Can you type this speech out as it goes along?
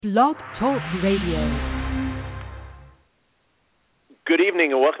Blog Talk Radio. Good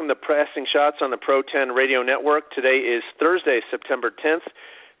evening and welcome to Passing Shots on the ProTenn Radio Network. Today is Thursday, September 10th,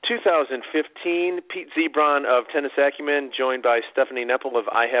 2015. Pete Zebron of Tennis Acumen, joined by Stephanie Nepple of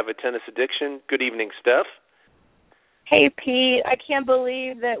I Have a Tennis Addiction. Good evening, Steph. Hey, Pete. I can't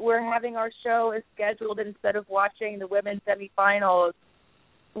believe that we're having our show as scheduled instead of watching the women's semifinals.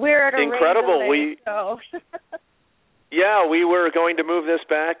 We're at a incredible. So. Yeah, we were going to move this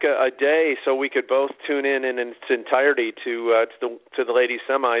back a day so we could both tune in its entirety to the ladies'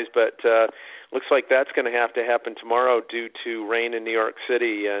 semis, but looks like that's going to happen tomorrow due to rain in New York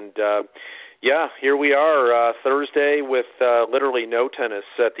City. And here we are Thursday with literally no tennis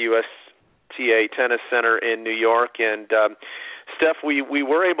at the USTA Tennis Center in New York. And Steph, we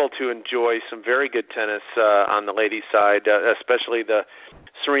were able to enjoy some very good tennis on the ladies' side, especially the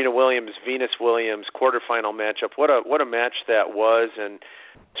Serena Williams, Venus Williams quarterfinal matchup. What a match that was, and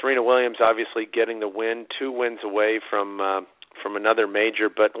Serena Williams obviously getting the win, 2 wins away from another major.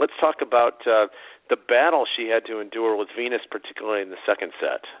 But let's talk about the battle she had to endure with Venus, particularly in the second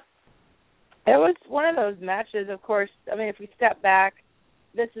set. It was one of those matches, of course. I mean, if we step back,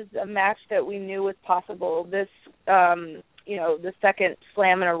 this is a match that we knew was possible. This, the second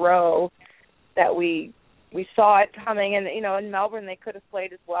slam in a row that we saw it coming, and in Melbourne they could have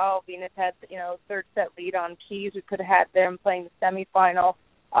played as well. Venus had third set lead on Keys. We could have had them playing the semifinal.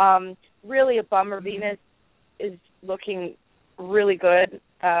 Really a bummer. Venus is looking really good.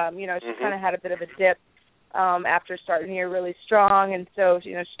 She kind of had a bit of a dip after starting the year really strong, and so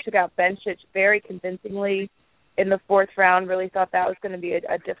she took out Bencic very convincingly in the fourth round. Really thought that was going to be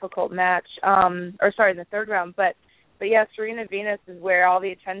a difficult match. In the third round, but yeah, Serena Venus is where all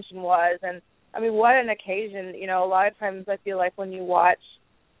the attention was, and I mean, what an occasion. A lot of times I feel like when you watch,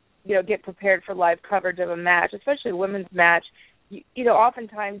 get prepared for live coverage of a match, especially a women's match,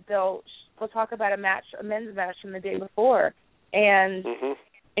 oftentimes they'll talk about a men's match from the day before. And,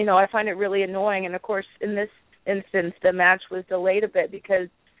 I find it really annoying. And, of course, in this instance, the match was delayed a bit because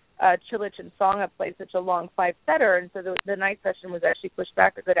Cilic and Tsonga played such a long 5-setter, and so the night session was actually pushed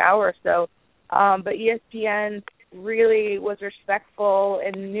back a good hour or so. But ESPN really was respectful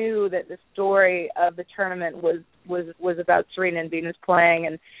and knew that the story of the tournament was about Serena and Venus playing,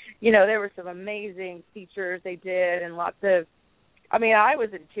 and there were some amazing features they did, and lots of, I was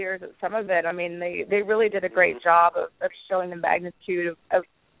in tears at some of it. I mean, they really did a great job of showing the magnitude of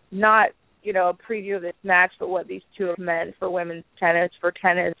not a preview of this match, but what these two have meant for women's tennis,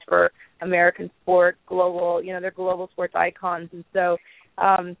 for American sport, global, they're global sports icons. And so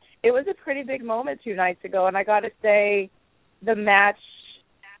it was a pretty big moment 2 nights ago, and I got to say the match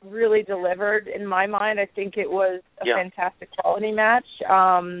really delivered in my mind. I think it was a fantastic quality match.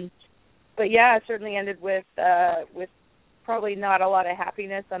 But yeah, it certainly ended with probably not a lot of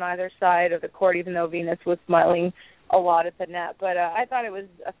happiness on either side of the court, even though Venus was smiling a lot at the net. But I thought it was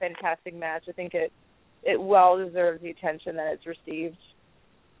a fantastic match. I think it well deserves the attention that it's received.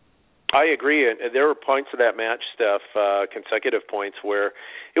 I agree, and there were points of that match, Steph, consecutive points, where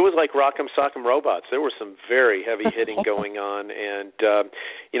it was like Rock'em Sock'em Robots. There was some very heavy hitting going on, and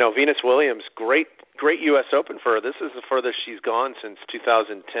Venus Williams, great U.S. Open for her. This is the furthest she's gone since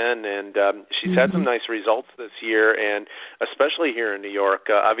 2010, and she's had some nice results this year, and especially here in New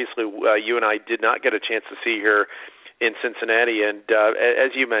York. Obviously, you and I did not get a chance to see her in Cincinnati, and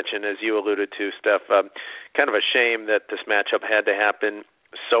as you mentioned, as you alluded to, Steph, kind of a shame that this matchup had to happen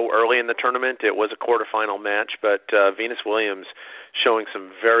so early in the tournament. It was a quarterfinal match, but Venus Williams showing some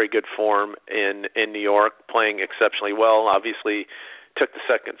very good form in New York, playing exceptionally well. Obviously, took the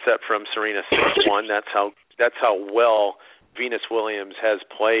second set from Serena 6-1. That's how well Venus Williams has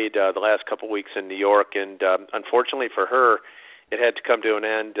played the last couple weeks in New York, and unfortunately for her, it had to come to an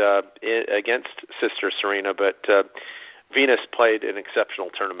end against sister Serena. But Venus played an exceptional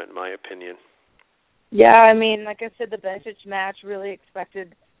tournament, in my opinion. Yeah, like I said, the Bencic match really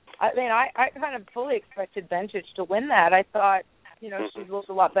expected. I kind of fully expected Bencic to win that. I thought, she looked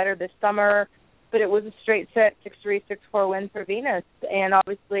a lot better this summer, but it was a straight set 6-3, 6-4 win for Venus. And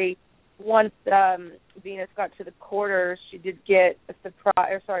obviously, once Venus got to the quarters, she did get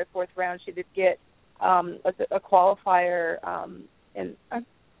fourth round, she did get a qualifier.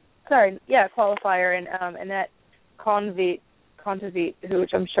 Qualifier in Annette Kontaveit,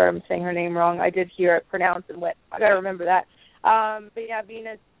 which I'm sure I'm saying her name wrong. I did hear it pronounced and I got to remember that. But yeah,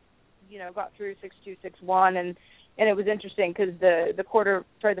 Venus, got through 6-2, 6-1, and it was interesting because the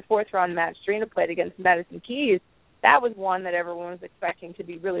fourth round match Serena played against Madison Keys, that was one that everyone was expecting to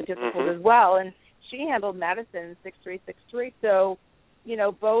be really difficult as well, and she handled Madison 6-3, 6-3. So,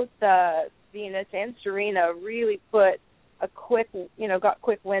 both Venus and Serena really put quick, got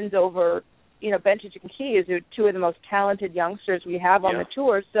quick wins over, Bencic and Keys, who are two of the most talented youngsters we have on the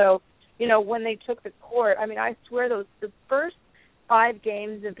tour. So, when they took the court, I mean, I swear the first 5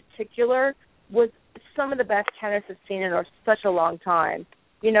 games in particular was some of the best tennis I've seen in such a long time.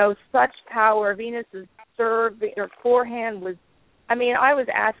 Such power. Venus's serve, her forehand was, I mean, I was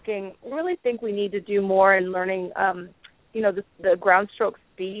asking, I really think we need to do more in learning, the ground stroke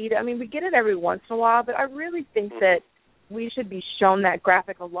speed. I mean, we get it every once in a while, but I really think that we should be shown that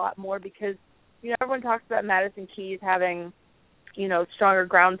graphic a lot more because, everyone talks about Madison Keys having, stronger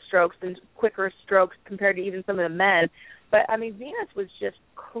ground strokes and quicker strokes compared to even some of the men. But, I mean, Venus was just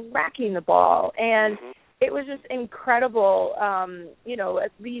cracking the ball, and it was just incredible,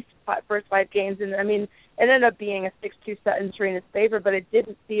 at least first 5 games. And, I mean, it ended up being a 6-2 set in Serena's favor, but it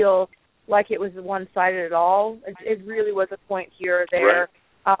didn't feel like it was one-sided at all. It really was a point here or there.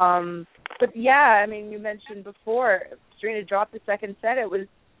 Right. But, yeah, I mean, you mentioned before, Serena dropped the second set. It was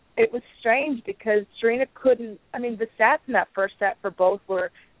strange because Serena couldn't – I mean, the stats in that first set for both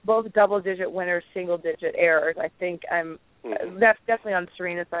were both double-digit winners, single-digit errors. I think that's definitely on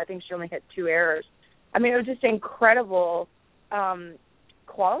Serena's side. I think she only had 2 errors. I mean, it was just incredible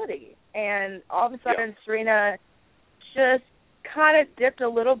quality. And all of a sudden, Serena just kind of dipped a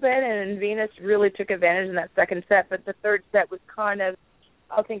little bit, and Venus really took advantage in that second set. But the third set was kind of,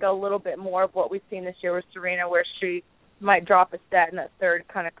 I think, a little bit more of what we've seen this year with Serena, where she might drop a set in that third,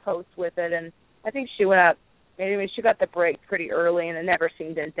 kind of coast with it. And I think she went up. I mean, she got the break pretty early, and it never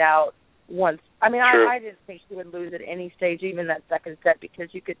seemed in doubt once. I mean, I didn't think she would lose at any stage, even that second set, because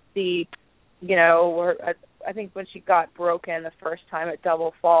you could see, I think when she got broken the first time at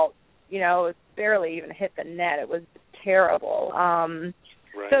double fault, it barely even hit the net. It was terrible.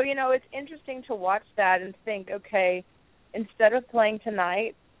 So, it's interesting to watch that and think, okay, instead of playing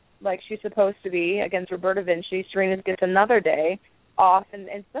tonight like she's supposed to be against Roberta Vinci, Serena gets another day off. And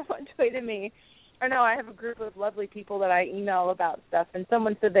someone tweeted me, I have a group of lovely people that I email about stuff, and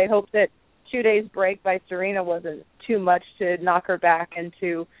someone said they hope that 2 days break by Serena wasn't too much to knock her back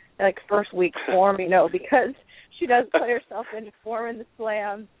into first week form, because she does play herself into form in the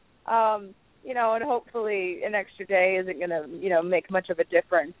slam. And hopefully an extra day isn't going to, make much of a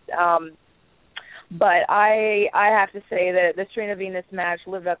difference. But I have to say that the Serena Venus match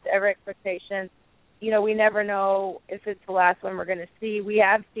lived up to every expectation. We never know if it's the last one we're going to see. We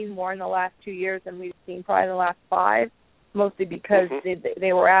have seen more in the last 2 years than we've seen probably in the last 5, mostly because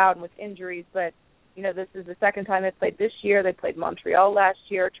they were out and with injuries. But, this is the second time they played this year. They played Montreal last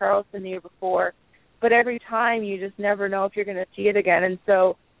year, Charleston the year before. But every time you just never know if you're going to see it again. And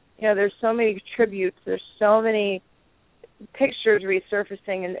so, there's so many tributes. There's so many pictures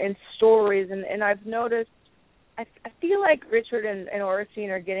resurfacing and stories. And I've noticed, I feel like Richard and Oracene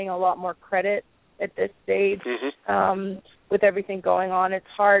are getting a lot more credit at this stage with everything going on. It's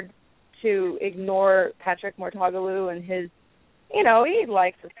hard to ignore Patrick Mouratoglou and his, he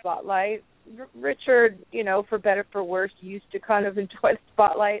likes the spotlight. Richard, for better for worse, used to kind of enjoy the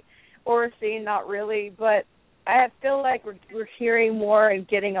spotlight. Oracene, not really, but I feel like we're hearing more and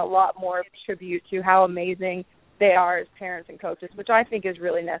getting a lot more tribute to how amazing they are as parents and coaches, which I think is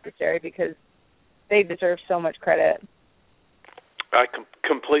really necessary because they deserve so much credit. I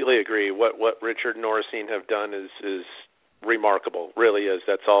completely agree. What Richard and Oracene have done is remarkable. Really is.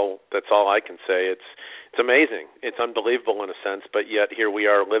 That's all I can say. It's amazing. It's unbelievable in a sense, but yet here we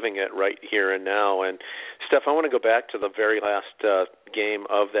are living it right here and now. And Steph, I want to go back to the very last game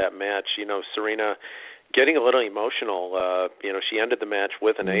of that match. Serena getting a little emotional. She ended the match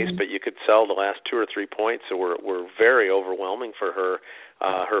with an ace, but you could tell the last 2 or 3 points were very overwhelming for her.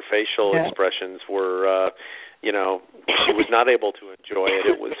 Her facial expressions were, she was not able to enjoy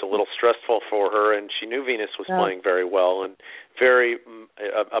it. It was a little stressful for her, and she knew Venus was playing very well and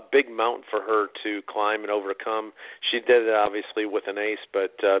a big mountain for her to climb and overcome. She did it obviously with an ace,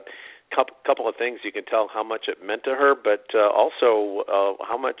 but couple of things you can tell how much it meant to her, but also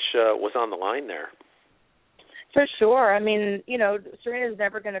how much was on the line there. For sure. I mean, Serena's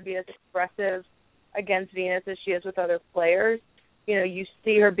never going to be as expressive against Venus as she is with other players. You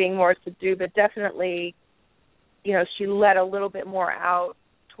see her being more subdued, but definitely, she let a little bit more out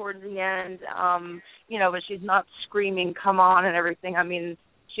towards the end, but she's not screaming, come on, and everything. I mean,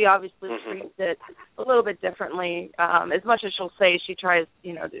 she obviously treats it a little bit differently. As much as she'll say she tries,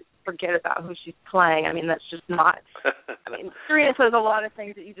 to forget about who she's playing. I mean, that's just not, Serena says a lot of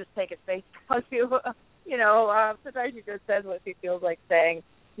things that you just take at face value. Sometimes she just says what she feels like saying,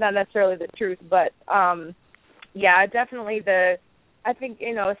 not necessarily the truth, but, definitely the I think,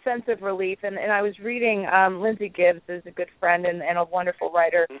 a sense of relief. And I was reading, Lindsay Gibbs is a good friend and a wonderful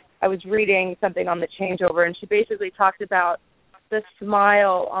writer. I was reading something on the changeover, and she basically talked about the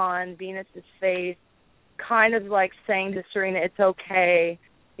smile on Venus's face, kind of like saying to Serena, it's okay,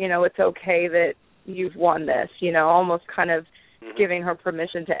 it's okay that you've won this, almost kind of giving her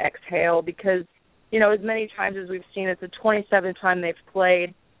permission to exhale because, as many times as we've seen, it's the 27th time they've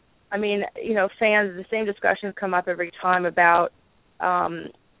played. I mean, fans, the same discussions come up every time about,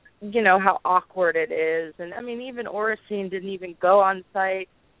 how awkward it is. And, I mean, even Oracene didn't even go on site.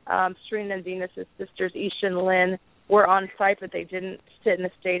 Serena and Venus's sisters, Isha and Lynn, were on site, but they didn't sit in the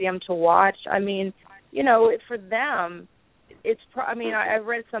stadium to watch. I mean, for them, I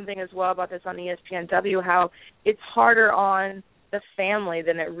read something as well about this on ESPNW, how it's harder on the family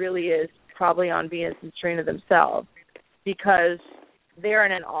than it really is probably on Venus and Serena themselves because they're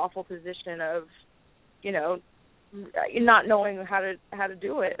in an awful position of, not knowing how to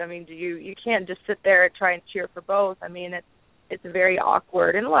do it. I mean, you can't just sit there and try and cheer for both. I mean, it's very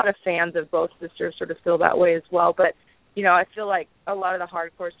awkward, and a lot of fans of both sisters sort of feel that way as well. But, I feel like a lot of the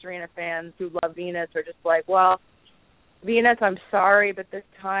hardcore Serena fans who love Venus are just like, well, Venus, I'm sorry, but this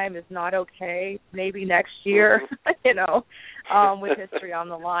time is not okay. Maybe next year, with history on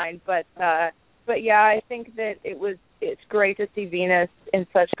the line. But yeah, I think that it's great to see Venus in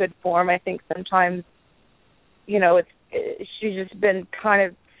such good form. I think sometimes, she's just been kind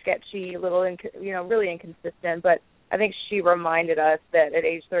of sketchy, a little, really inconsistent. But I think she reminded us that at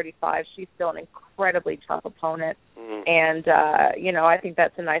age 35, she's still an incredibly tough opponent. And, I think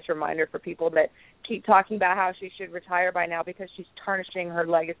that's a nice reminder for people that keep talking about how she should retire by now because she's tarnishing her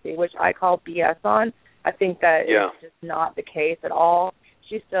legacy, which I call BS on. I think that is just not the case at all.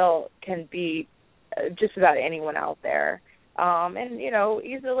 She still can beat just about anyone out there. And,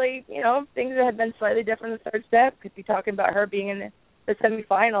 easily, things that had been slightly different in the third set, could be talking about her being in the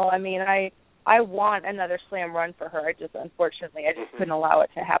semifinal. I mean, I want another slam run for her. Unfortunately, I just couldn't allow it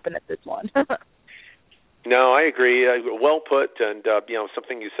to happen at this one. No, I agree. Well put, and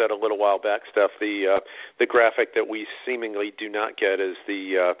something you said a little while back, Steph. The graphic that we seemingly do not get is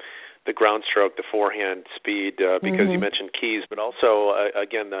the ground stroke, the forehand speed, because you mentioned keys, but also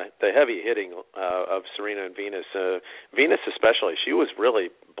again the heavy hitting of Serena and Venus. Venus especially, she was really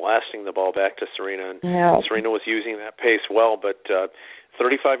blasting the ball back to Serena, and Serena was using that pace well, but.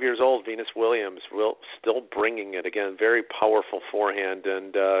 35 years old, Venus Williams, still bringing it again. Very powerful forehand,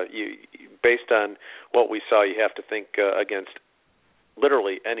 and based on what we saw, you have to think against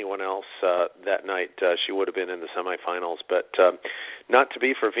literally anyone else that night, she would have been in the semifinals. But not to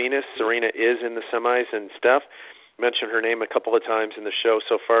be for Venus. Serena is in the semis, and Steph mentioned her name a couple of times in the show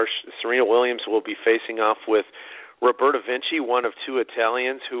so far. Serena Williams will be facing off with Roberta Vinci, one of two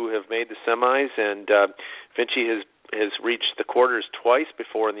Italians who have made the semis, and Vinci has reached the quarters twice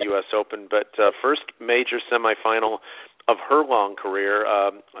before in the U.S. Open, but first major semifinal of her long career.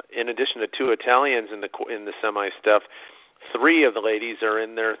 In addition to two Italians in the semi, Steph, three of the ladies are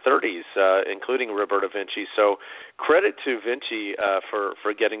in their 30s, including Roberta Vinci. So credit to Vinci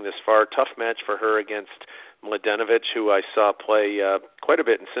for getting this far. Tough match for her against Mladenovic, who I saw play quite a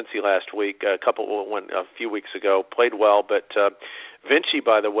bit in Cincy last week, a few weeks ago. Played well, but Vinci,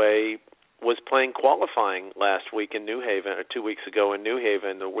 by the way, was playing qualifying last week in New Haven, or 2 weeks ago in New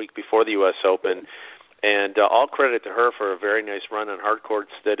Haven, the week before the U.S. Open. And all credit to her for a very nice run on hard courts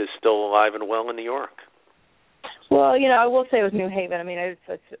that is still alive and well in New York. Well, I will say with New Haven, I mean,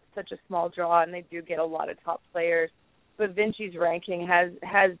 it's such a small draw, and they do get a lot of top players. But Vinci's ranking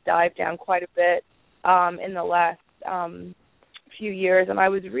has dived down quite a bit in the last few years. And I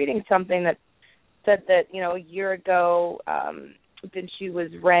was reading something that said that, a year ago, Vinci was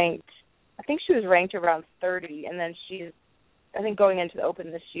ranked, I think she was ranked around 30, and then I think going into the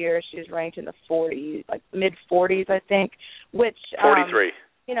Open this year, she was ranked in the 40s, like mid-40s, I think, which 43.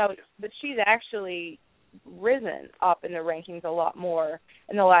 But she's actually risen up in the rankings a lot more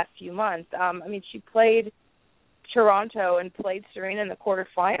in the last few months. I mean, she played Toronto and played Serena in the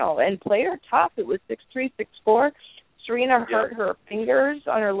quarterfinal and played her tough. It was 6-3, 6-4. Serena hurt her fingers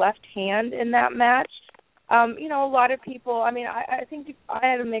on her left hand in that match. A lot of people, I mean, I think if I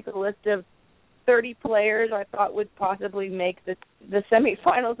had to make a list of 30 players I thought would possibly make the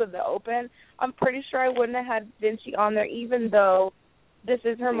semifinals of the Open, I'm pretty sure I wouldn't have had Vinci on there, even though this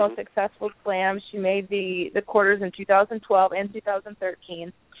is her most successful slam. She made the quarters in 2012 and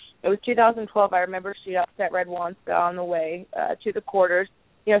 2013. It was 2012, I remember she upset Radwanska on the way to the quarters.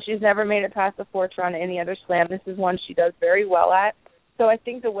 She's never made it past the fourth round in any other slam. This is one she does very well at. So I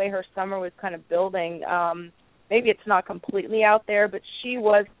think the way her summer was kind of building, maybe it's not completely out there, but she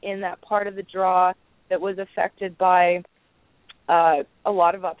was in that part of the draw that was affected by a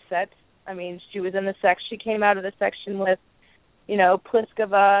lot of upsets. I mean, she was in the she came out of the section with,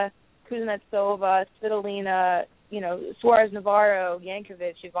 Pliskova, Kuznetsova, Svitolina, Suarez, Navarro,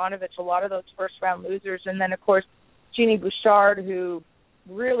 Yankovic, Ivanovic, a lot of those first-round losers. And then, of course, Jeannie Bouchard, who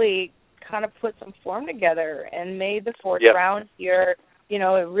really kind of put some form together and made the fourth round here.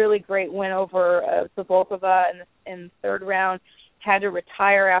 A really great win over Savolkova in the third round. Had to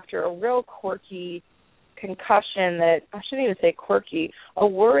retire after a real quirky concussion that, I shouldn't even say quirky, a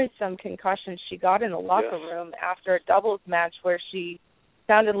worrisome concussion she got in the locker room after a doubles match where she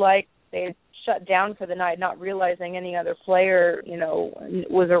sounded like they had shut down for the night, not realizing any other player,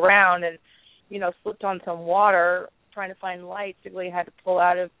 was around, and, slipped on some water trying to find light. Basically had to pull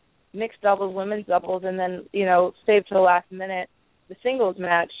out of mixed doubles, women's doubles, and then, saved to the last minute the singles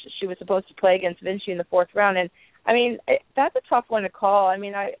match she was supposed to play against Vinci in the fourth round. And I mean, that's a tough one to call. I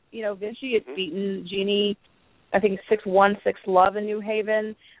mean, Vinci had beaten Jeannie, I think 6-1, 6-love in New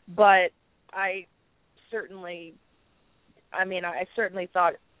Haven, but I certainly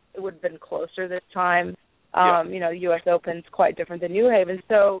thought it would have been closer this time. The U.S. Open's quite different than New Haven.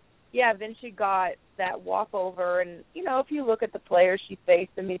 So, yeah, Vinci got that walkover. And, if you look at the players she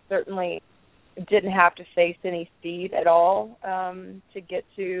faced, I mean, certainly didn't have to face any speed at all to get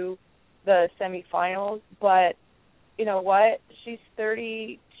to the semifinals. But you know what? She's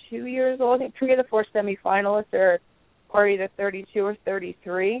 32 years old. I think 3 of the 4 semifinalists are either 32 or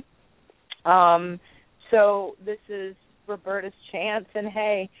 33. So this is Roberta's chance. And,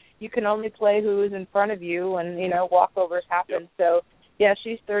 hey, you can only play who is in front of you, and, walkovers happen. Yep. So, yeah,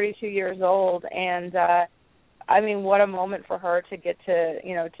 she's 32 years old. And, what a moment for her to get to,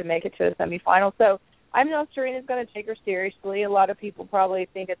 to make it to the semifinal. So I know Serena's going to take her seriously. A lot of people probably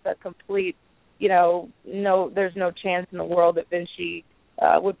think it's a complete, there's no chance in the world that Vinci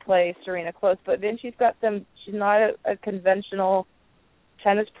would play Serena close. But Vinci's got she's not a conventional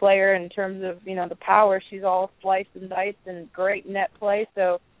tennis player in terms of, the power. She's all slice and dice and great net play.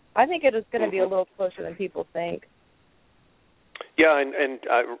 So I think it is going to be a little closer than people think. Yeah, and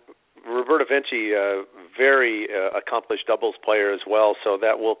Roberta Vinci, very accomplished doubles player as well, so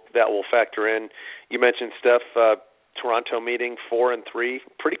that will factor in. You mentioned Steph, Toronto meeting 4-3,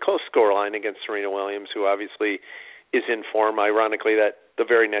 pretty close scoreline against Serena Williams, who obviously is in form. Ironically, that the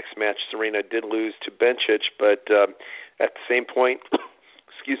very next match Serena did lose to Bencic, but at the same point,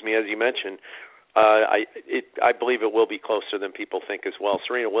 excuse me, as you mentioned, I believe it will be closer than people think as well.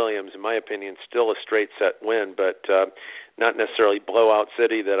 Serena Williams, in my opinion, still a straight set win, but not necessarily blowout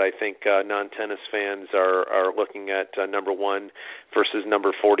city that I think non-tennis fans are looking at number 1 versus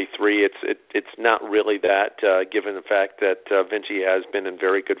number 43. It's not really that, given the fact that Vinci has been in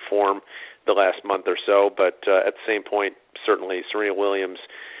very good form the last month or so. But at the same point, certainly Serena Williams,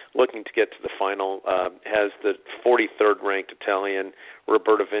 looking to get to the final, has the 43rd ranked Italian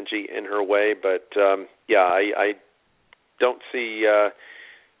Roberta Vinci in her way. But I don't see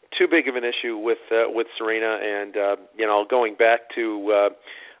too big of an issue with Serena, and going back to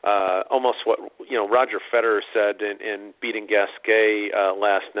almost what Roger Federer said in beating Gasquet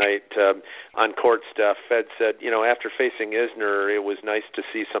last night on court. Steph Fed said, after facing Isner, it was nice to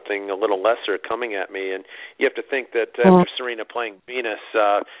see something a little lesser coming at me. And you have to think that after Serena playing Venus,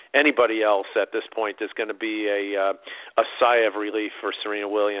 anybody else at this point is going to be a sigh of relief for Serena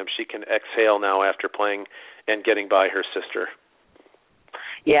Williams. She can exhale now after playing and getting by her sister.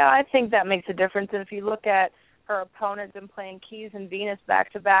 Yeah, I think that makes a difference. And if you look at her opponents and playing Keys and Venus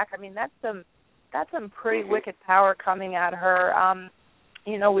back to back, I mean, that's some pretty wicked power coming at her.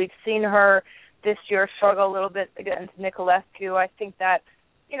 We've seen her this year struggle a little bit against Nicolescu. I think that,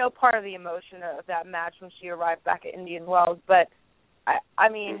 part of the emotion of that match when she arrived back at Indian Wells. But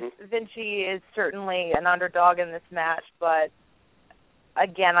Vinci is certainly an underdog in this match. But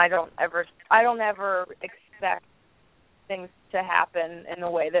again, I don't ever expect things to happen in the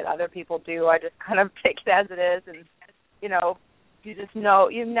way that other people do. I just kind of take it as it is, and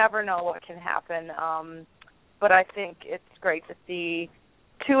you never know what can happen. But I think it's great to see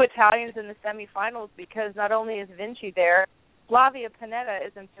 2 Italians in the semifinals, because not only is Vinci there, Flavia Pennetta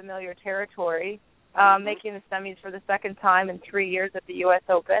is in familiar territory, making the semis for the second time in 3 years at the U.S.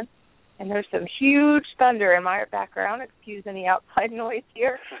 Open. And there's some huge thunder in my background. Excuse any outside noise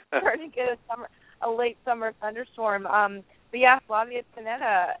here. Starting to get a late summer thunderstorm. But yeah, Flavia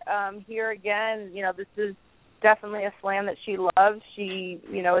Pennetta here again. This is definitely a slam that she loves. She,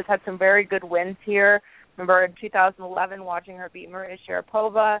 has had some very good wins here. Remember in 2011 watching her beat Maria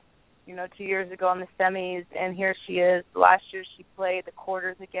Sharapova, 2 years ago in the semis, and here she is. Last year she played the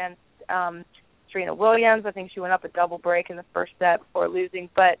quarters against Serena Williams. I think she went up a double break in the first set before losing.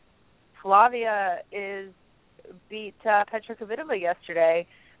 But Flavia is beat Petra Kvitova yesterday,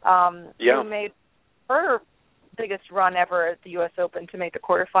 who made her biggest run ever at the U.S. Open to make the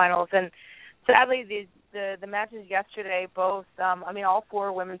quarterfinals. And sadly, the matches yesterday, both, all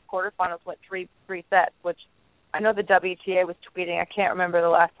four women's quarterfinals went three sets, which I know the WTA was tweeting. I can't remember the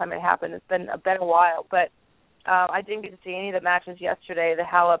last time it happened. It's been a while, but I didn't get to see any of the matches yesterday, the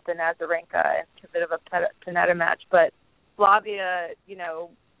Halep, the Azarenka, and Kvitova-Pennetta match. But Flavia,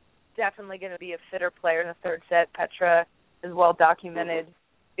 definitely going to be a fitter player in the third set. Petra is well documented.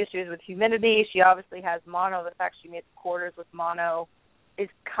 Issues with humidity. She obviously has mono. The fact she made the quarters with mono is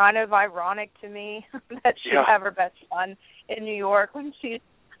kind of ironic to me that she'd have her best fun in New York when she's.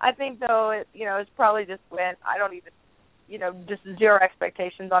 I think though, it's probably just went. I don't even, just zero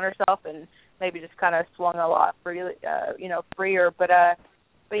expectations on herself and maybe just kind of swung a lot freer. But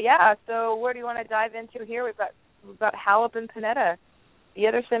yeah. So where do you want to dive into here? We've got Halep and Pennetta, the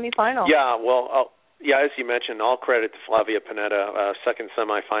other semifinal. Yeah. Well. As you mentioned, all credit to Flavia Pennetta, second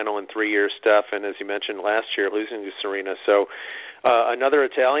semifinal in 3 years, Steph, and as you mentioned, last year losing to Serena. So another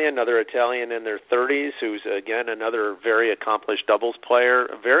Italian in their 30s, who's, again, another very accomplished doubles player.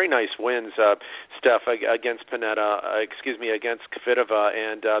 Very nice wins, Steph, against against Kvitova.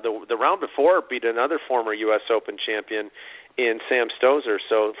 And the round before beat another former U.S. Open champion in Sam Stosur.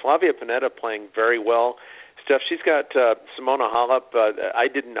 So Flavia Pennetta playing very well. Steph, she's got Simona Halep. I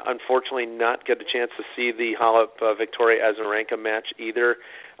didn't, unfortunately, not get a chance to see the Halep-Victoria Azarenka match either.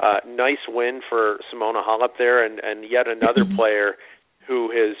 Nice win for Simona Halep there, and yet another player who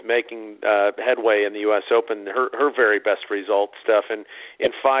is making headway in the U.S. Open. Her very best result, Steph. And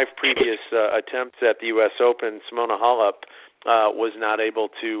in 5 previous attempts at the U.S. Open, Simona Halep was not able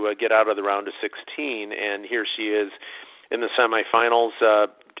to get out of the round of 16, and here she is in the semifinals.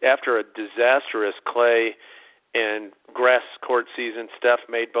 After a disastrous clay and grass court season, Steph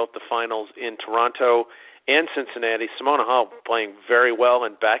made both the finals in Toronto and Cincinnati. Simona Halep playing very well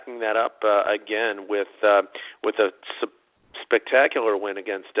and backing that up again with a spectacular win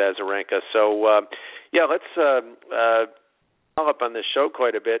against Azarenka. So, let's Halep on this show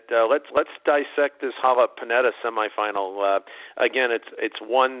quite a bit. Let's dissect this Halep-Pennetta semifinal. Again, it's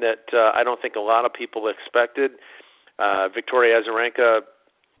one that I don't think a lot of people expected. Victoria Azarenka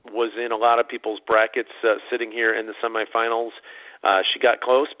was in a lot of people's brackets sitting here in the semifinals. She got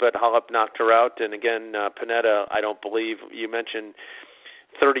close, but Halep knocked her out. And again, Pennetta, I don't believe, you mentioned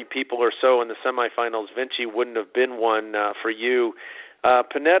 30 people or so in the semifinals. Vinci wouldn't have been one for you.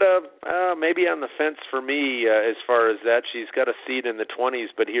 Pennetta, maybe on the fence for me as far as that. She's got a seed in the 20s,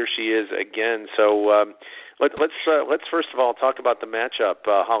 but here she is again. So let's first of all talk about the matchup,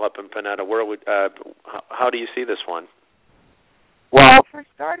 Halep and Pennetta. How do you see this one? Well, for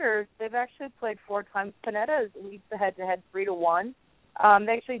starters, they've actually played 4 times. Pennetta leads the head-to-head 3-1.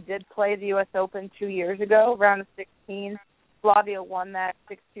 They actually did play the U.S. Open 2 years ago, round of 16. Flavia won that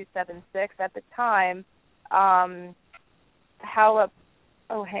 6-2, 7-6. At the time, Halep,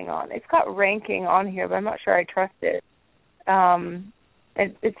 hang on. It's got ranking on here, but I'm not sure I trust it.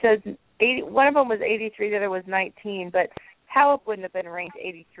 It says 80. One of them was 83, the other was 19, but Halep wouldn't have been ranked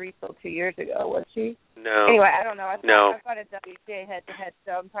 83 till 2 years ago, was she? No. Anyway, I don't know. I've got a WTA head-to-head,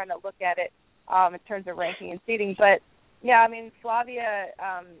 so I'm trying to look at it in terms of ranking and seeding. But, yeah, Flavia,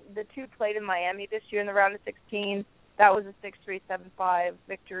 the 2 played in Miami this year in the round of 16. That was a 6-3, 7-5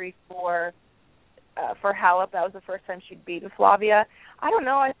 victory for Halep. That was the first time she'd beaten Flavia. I don't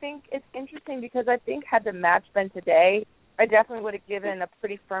know. I think it's interesting because I think had the match been today, I definitely would have given a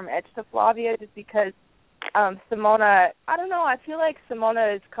pretty firm edge to Flavia just because Simona, I don't know, I feel like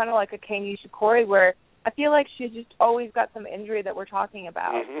Simona is kind of like a Kei Nishikori where I feel like she's just always got some injury that we're talking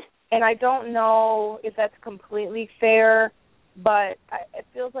about. Mm-hmm. And I don't know if that's completely fair, but it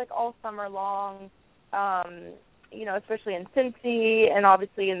feels like all summer long, especially in Cincy and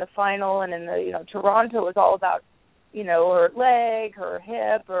obviously in the final and in the, Toronto, it was all about, her leg, her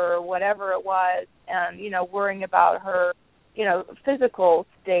hip, or whatever it was, and, worrying about her, physical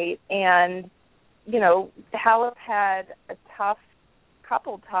state. And, Halep had a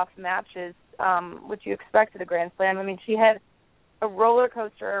couple tough matches, which you expect at a Grand Slam. She had a roller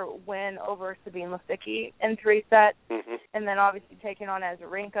coaster win over Sabine Lisicki in 3 sets, mm-hmm. and then obviously taking on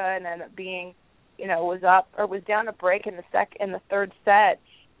Azarenka, and then being, was down a break in the third set,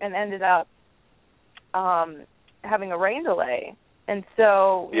 and ended up having a rain delay. And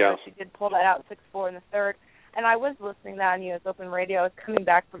so, she did pull that out 6-4 in the third. And I was listening to that on U.S. Open Radio. I was coming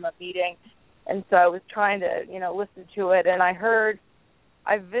back from a meeting, and so I was trying to, listen to it. And I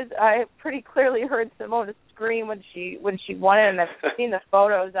pretty clearly heard Simona scream when she won it, and I've seen the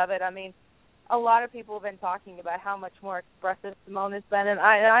photos of it. a lot of people have been talking about how much more expressive Simone has been, and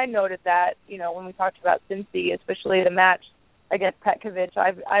I noted that, when we talked about Cincy, especially the match against Petkovic,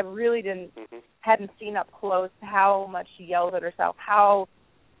 I really hadn't seen up close how much she yells at herself, how,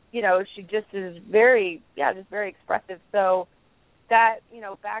 she just is very expressive. So that,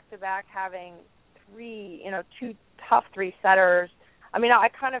 back-to-back having two tough three setters, I mean, I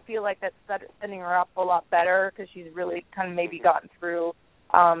kind of feel like that's setting her up a lot better because she's really kind of maybe gotten through,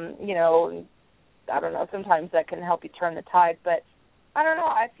 I don't know, sometimes that can help you turn the tide. But I don't know,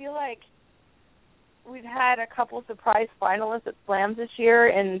 I feel like we've had a couple surprise finalists at slams this year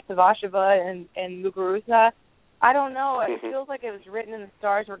in Savasheva and Muguruza. I don't know, it feels like it was written in the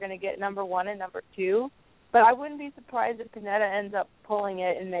stars we're going to get number 1 and number 2. But I wouldn't be surprised if Panetta ends up pulling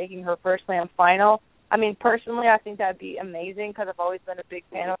it and making her first slam final. I mean, personally, I think that would be amazing because I've always been a big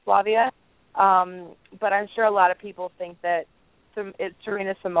fan of Flavia. But I'm sure a lot of people think that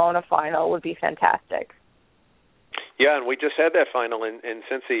Serena Simona final would be fantastic. Yeah, and we just had that final in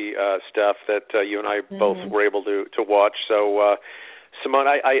Cincy, Steph, that you and I both were able to watch. So, Simone,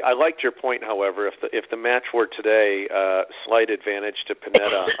 I liked your point. However, if the match were today, slight advantage to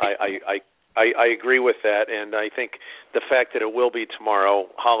Panetta, I agree with that, and I think the fact that it will be tomorrow,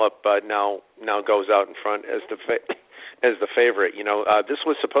 Halep now goes out in front as the favorite. This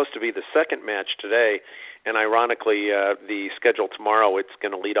was supposed to be the second match today, and ironically, the schedule tomorrow, it's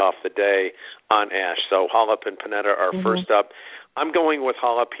going to lead off the day on Ash. So Halep and Panetta are first up. I'm going with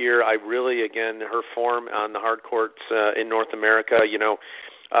Halep here. I really, again, her form on the hard courts in North America,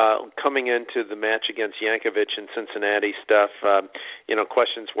 coming into the match against Jankovic in Cincinnati, Steph,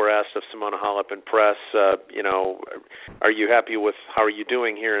 questions were asked of Simona Halep in press. Are you happy with how are you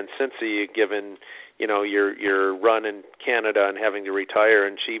doing here in Cincy, given your run in Canada and having to retire?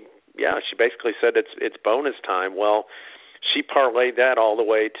 And she basically said it's bonus time. Well, she parlayed that all the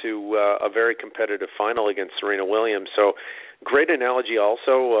way to a very competitive final against Serena Williams. So great analogy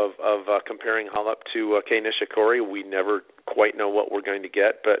also of comparing Halep to Kei Nishikori. We never quite know what we're going to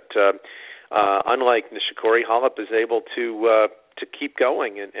get, but unlike Nishikori, Halep is able to keep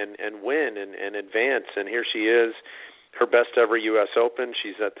going and win and advance. And here she is, her best ever U.S. Open.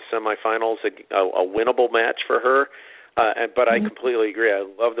 She's at the semifinals, a winnable match for her. But I completely agree. I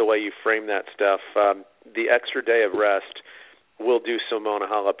love the way you frame that, Steph. The extra day of rest will do Simona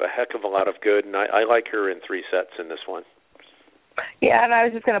Halep a heck of a lot of good, and I like her in 3 sets in this one. Yeah, and I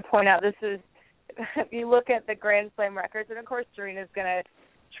was just going to point out, this is, if you look at the Grand Slam records, and of course Serena's going to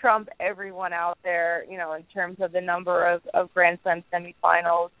trump everyone out there, in terms of the number of Grand Slam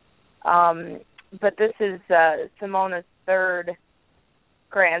semifinals. But this is Simona's third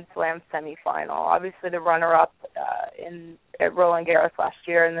Grand Slam semifinal. Obviously the runner-up at Roland Garros last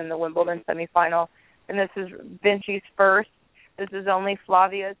year, and then the Wimbledon semifinal. And this is Vinci's first. This is only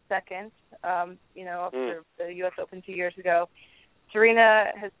Flavia's second, after the U.S. Open 2 years ago. Serena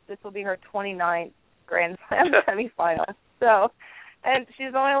this will be her 29th Grand Slam semifinal. So, and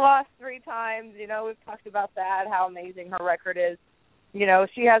she's only lost 3 times. We've talked about that, how amazing her record is.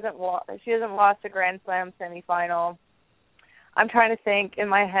 She hasn't lost a Grand Slam semifinal. I'm trying to think in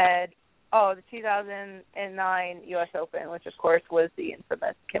my head. The 2009 U.S. Open, which of course was the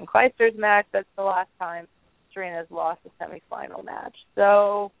infamous Kim Clijsters match. That's the last time Serena's lost a semifinal match.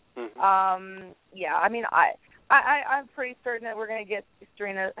 So, I mean, I'm pretty certain that we're going to get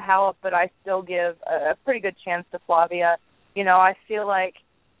Serena Halep, but I still give a pretty good chance to Flavia. I feel like,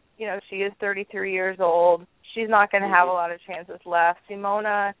 she is 33 years old. She's not going to have a lot of chances left.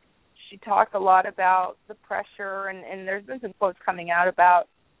 Simona, she talked a lot about the pressure, and there's been some quotes coming out about,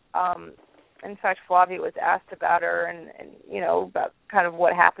 in fact, Flavia was asked about her and about kind of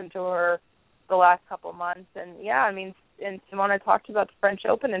what happened to her the last couple of months. And, and Simona talked about the French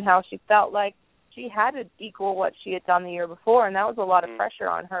Open and how she felt like she had to equal what she had done the year before, and that was a lot of pressure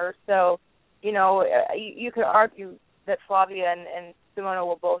on her. So, you could argue that Flavia and Simona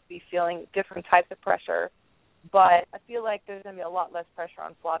will both be feeling different types of pressure, but I feel like there's going to be a lot less pressure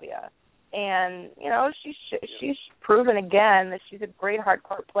on Flavia. And, she's proven again that she's a great hard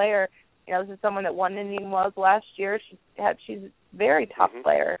court player. This is someone that won Indian Wells last year. She's a very tough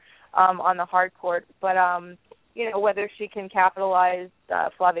player on the hard court. But, whether she can capitalize,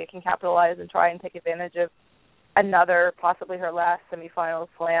 Flavia can capitalize and try and take advantage of another, possibly her last semifinal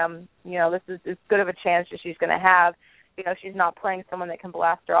slam. This is as good of a chance as she's going to have. She's not playing someone that can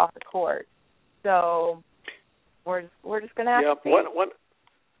blast her off the court. So we're just going to have to see.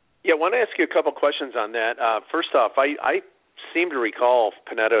 I want to ask you a couple questions on that. First off, I seem to recall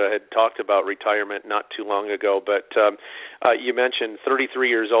Panetta had talked about retirement not too long ago, but you mentioned 33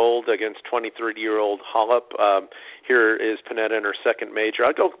 years old against 23-year-old Hollop. Here is Panetta in her second major.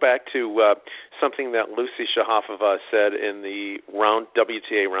 I'll go back to something that Lucy Shahafova said in the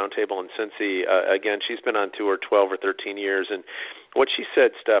WTA roundtable in Cincy. Again, she's been on tour 12 or 13 years, and what she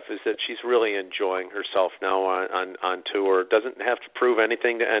said, Steph, is that she's really enjoying herself now on tour. Doesn't have to prove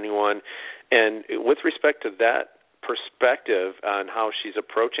anything to anyone. And with respect to that perspective on how she's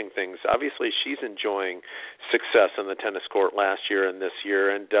approaching things, obviously she's enjoying success on the tennis court last year and this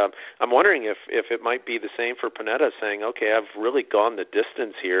year. And I'm wondering if it might be the same for Panetta, saying, okay, I've really gone the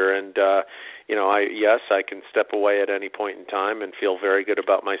distance here, and I can step away at any point in time and feel very good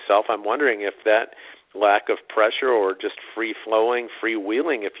about myself. I'm wondering if that lack of pressure or just free-flowing,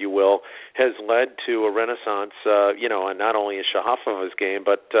 freewheeling, if you will, has led to a renaissance, and not only in Shahafova's game,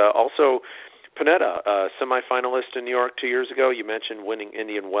 but also Panetta, semifinalist in New York 2 years ago. You mentioned winning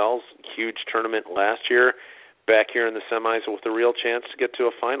Indian Wells, huge tournament last year, back here in the semis with a real chance to get to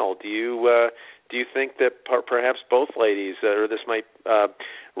a final. Do you think that perhaps both ladies, or this might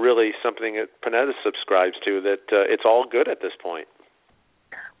really something that Panetta subscribes to, that it's all good at this point?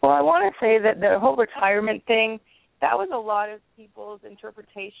 Well, I want to say that the whole retirement thing, that was a lot of people's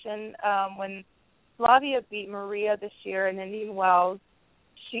interpretation. When Slavia beat Maria this year in Indian Wells,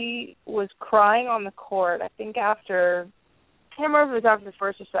 she was crying on the court, I think after, I can't remember if it was after the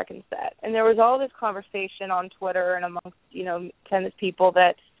first or second set. And there was all this conversation on Twitter and amongst, tennis people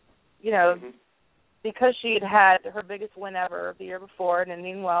that, because she had her biggest win ever the year before in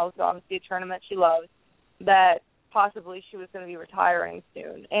Indian Wells, obviously a tournament she loves, that possibly she was going to be retiring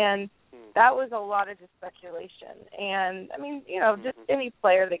soon. And that was a lot of just speculation. And, just any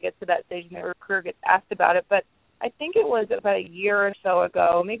player that gets to that stage in their career gets asked about it. But I think it was about a year or so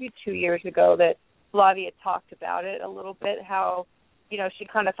ago, maybe 2 years ago, that Flavia talked about it a little bit, how, she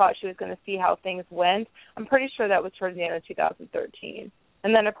kind of thought she was going to see how things went. I'm pretty sure that was towards the end of 2013.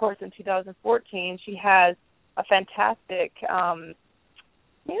 And then, of course, in 2014, she has a fantastic I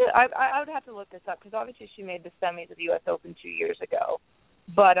would have to look this up because obviously she made the semis of the U.S. Open 2 years ago.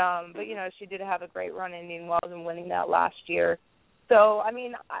 But she did have a great run in Indian Wells and winning that last year. So,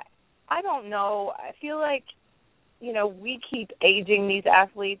 I don't know. I feel like, we keep aging these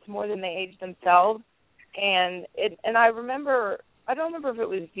athletes more than they age themselves. And I don't remember if it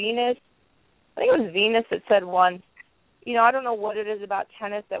was Venus. I think it was Venus that said once, I don't know what it is about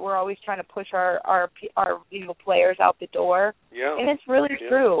tennis that we're always trying to push our players out the door. Yeah. And it's really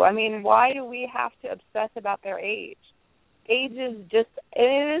true. Why do we have to obsess about their age? Age is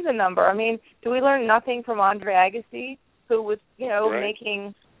it is a number. Do we learn nothing from Andre Agassi, who was,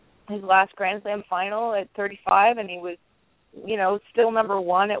 making his last Grand Slam final at 35, and he was, still number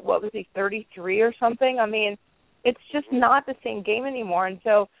one at, 33 or something? It's just not the same game anymore. And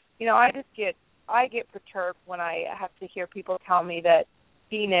so, I get perturbed when I have to hear people tell me that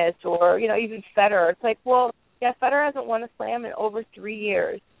Venus or, even Federer. It's like, well, yeah, Federer hasn't won a slam in over 3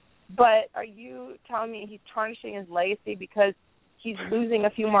 years. But are you telling me he's tarnishing his legacy because he's losing a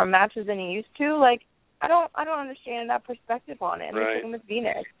few more matches than he used to? Like, I don't understand that perspective on it. Right. The same with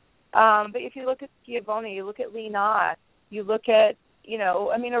Venus. But if you look at Schiavone, you look at Lee Na, you look at,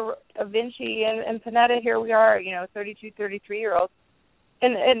 a Vinci and Panetta, here we are, 32, 33-year-olds.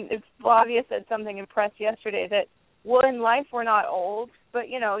 And Flavia said something impressed yesterday that, well, in life we're not old, but,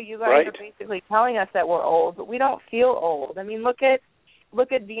 you guys right. are basically telling us that we're old, but we don't feel old.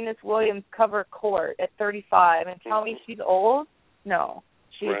 Look at Venus Williams cover court at 35 and tell me she's old? No,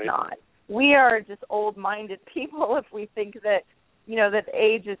 she's right. not. We are just old-minded people if we think that, that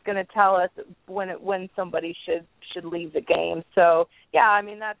age is going to tell us when somebody should leave the game. So, yeah,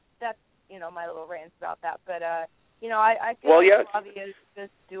 that's my little rant about that. But, I feel like Flavia is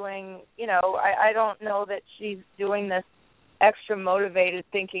just doing, I don't know that she's doing this extra motivated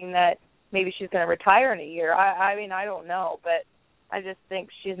thinking that maybe she's going to retire in a year. I don't know, but I just think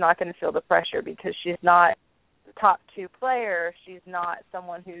she's not going to feel the pressure because she's not the top two player. She's not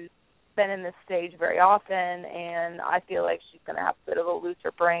someone who's been in this stage very often, and I feel like she's going to have a bit of a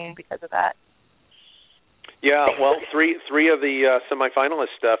looser brain because of that. Yeah, well, three of the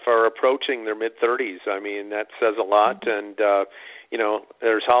semifinalists, Steph, are approaching their mid-30s. That says a lot. And,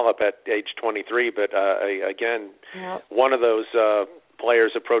 there's Hollop at age 23, but, again, one of those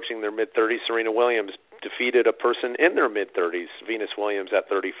players approaching their mid-30s, Serena Williams, defeated a person in their mid-30s, Venus Williams at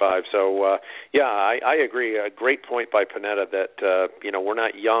 35. So, I agree. A great point by Panetta that, we're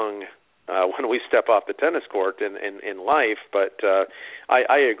not young when we step off the tennis court in life, but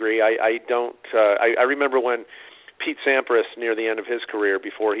I agree. I remember when Pete Sampras near the end of his career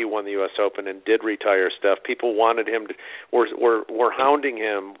before he won the U.S. Open and did retire, Steph. People wanted him to, were hounding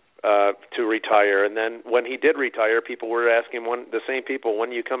him to retire, and then when he did retire, people were asking the same people, when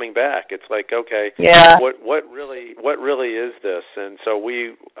are you coming back? It's like, okay, yeah, what really is this? And so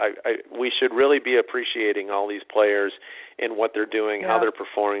we should really be appreciating all these players and what they're doing, how they're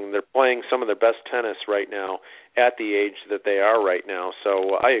performing. They're playing some of their best tennis right now at the age that they are right now.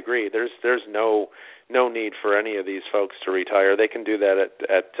 So I agree. There's no need for any of these folks to retire. They can do that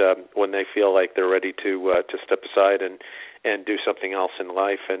at when they feel like they're ready to step aside and do something else in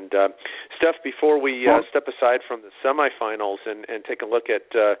life. And Steph, before we step aside from the semifinals and take a look at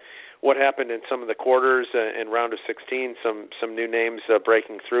what happened in some of the quarters and round of 16, some new names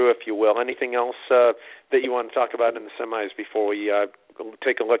breaking through, if you will. Anything else that you want to talk about in the semis before we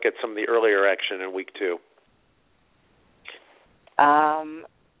take a look at some of the earlier action in week 2?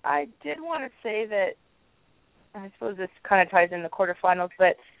 I did want to say that, I suppose this kind of ties in the quarterfinals,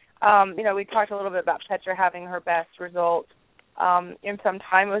 but we talked a little bit about Petra having her best result in some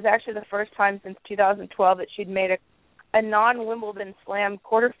time. It was actually the first time since 2012 that she'd made a non-Wimbledon Slam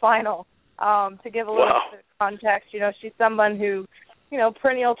quarterfinal. To give a little bit of context, she's someone who,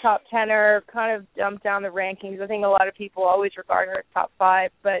 perennial top tenor, kind of jumped down the rankings. I think a lot of people always regard her as top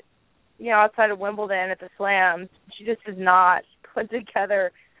 5, but, outside of Wimbledon at the Slams, she just has not put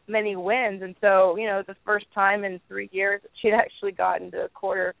together many wins. And so, the first time in 3 years that she'd actually gotten to a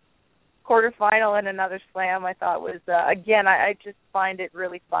quarterfinal in another Slam, I thought was, again, I just find it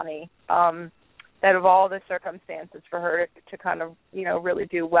really funny that of all the circumstances for her to kind of, really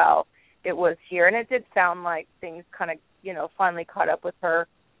do well, it was here. And it did sound like things kind of, finally caught up with her.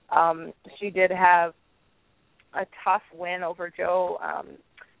 She did have a tough win over Joe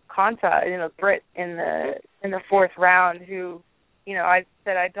Konta, Brit in the fourth round, who, I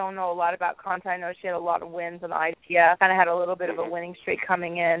said I don't know a lot about Konta. I know she had a lot of wins on the ITF, kind of had a little bit of a winning streak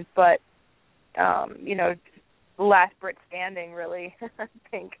coming in, but, the last Brit standing, really, I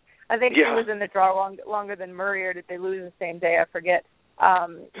think she was in the draw longer than Murray, or did they lose the same day? I forget.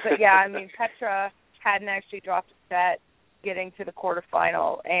 But, yeah, Petra hadn't actually dropped a set getting to the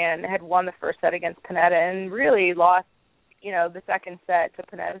quarterfinal and had won the first set against Panetta and really lost, the second set to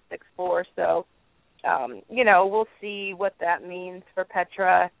Panetta 6-4. So, we'll see what that means for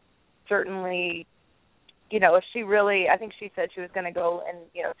Petra. Certainly, if she really, I think she said she was going to go and,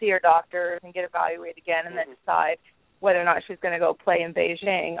 see her doctor and get evaluated again and then decide whether or not she's going to go play in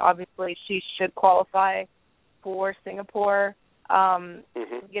Beijing. Obviously, she should qualify for Singapore.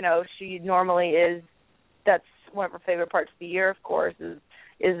 She normally is, that's one of her favorite parts of the year, of course,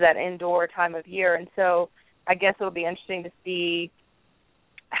 is that indoor time of year. And so I guess it'll be interesting to see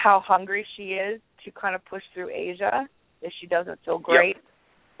how hungry she is to kind of push through Asia if she doesn't feel great,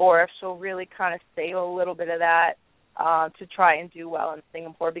 or if she'll really kind of save a little bit of that to try and do well in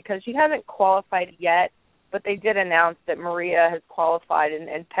Singapore, because she hasn't qualified yet, but they did announce that Maria has qualified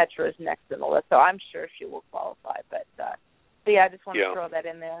and Petra is next in the list, so I'm sure she will qualify. But I just want to throw that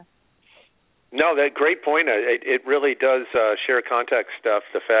in there. No, that great point. It really does share context stuff.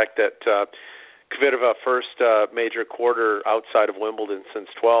 The fact that Kvitova first major quarter outside of Wimbledon since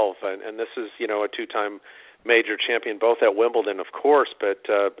 12, and this is a two-time major champion, both at Wimbledon, of course, but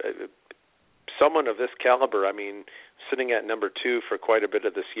someone of this caliber. Sitting at number 2 for quite a bit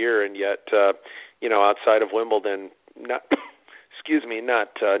of this year, and yet outside of Wimbledon, not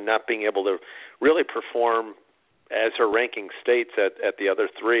being able to really perform as her ranking states at the other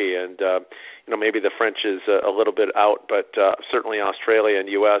 3, and maybe the French is a little bit out, but certainly Australia and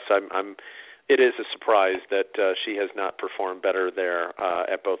U.S. It is a surprise that she has not performed better there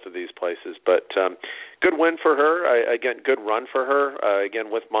at both of these places. But good win for her. Again, good run for her.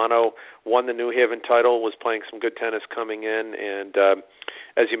 Again, with Mono, won the New Haven title, was playing some good tennis coming in, and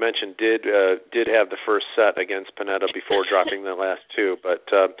as you mentioned, did have the first set against Panetta before dropping the last 2. But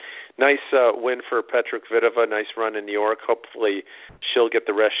nice win for Petra Kvitova. Nice run in New York. Hopefully she'll get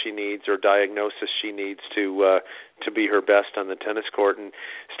the rest she needs or diagnosis she needs to be her best on the tennis court. And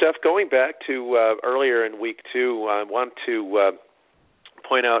Steph, going back to earlier in week 2, I want to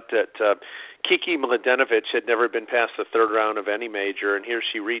point out that Kiki Mladenovic had never been past the third round of any major, and here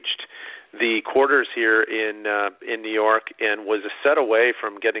she reached the quarters here in New York and was a set away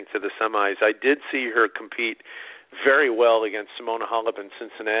from getting to the semis. I did see her compete very well against Simona Halep in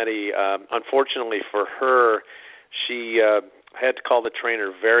Cincinnati. Unfortunately for her, she had to call the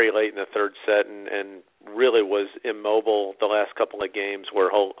trainer very late in the third set and really was immobile the last couple of games, where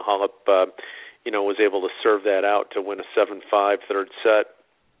Halep was able to serve that out to win a 7-5 third set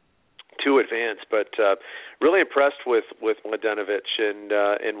to advance. But really impressed with Mladenovic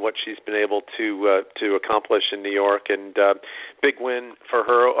and what she's been able to accomplish in New York. And big win for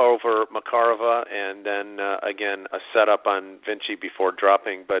her over Makarova, and then again a setup on Vinci before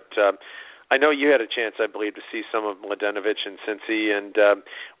dropping. But I know you had a chance, I believe, to see some of Mladenovic in Cincy, and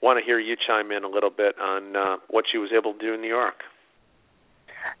want to hear you chime in a little bit on what she was able to do in New York.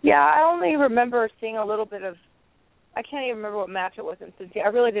 Yeah, I only remember seeing a little bit of. I can't even remember what match it was in Cincy. I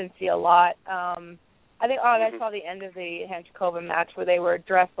really didn't see a lot. I think I saw the end of the Hanchkova match where they were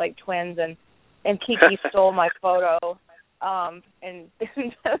dressed like twins, and Kiki stole my photo and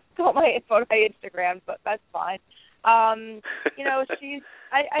stole my photo on Instagram, but that's fine. You know,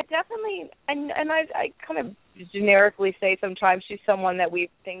 I definitely, and I kind of generically say sometimes she's someone that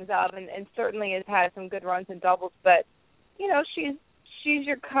weaves things up, and certainly has had some good runs in doubles, but, you know, she's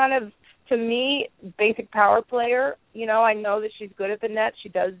your kind of, to me, basic power player. You know, I know that she's good at the net. She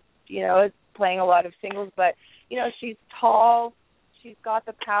does, you know, is playing a lot of singles, but, you know, she's tall. She's got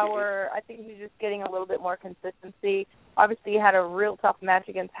the power. I think she's just getting a little bit more consistency. Obviously, you had a real tough match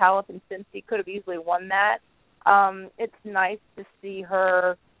against Halep and Cincy. Could have easily won that. It's nice to see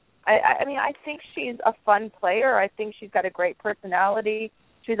her. I mean, I think she's a fun player. I think she's got a great personality.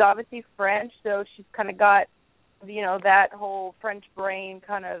 She's obviously French, so she's kind of got, you know, that whole French brain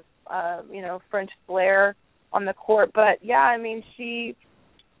kind of, you know, French flair on the court. But, yeah, I mean, she,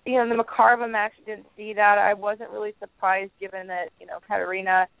 you know, in the Makarova match, didn't see that. I wasn't really surprised given that, you know,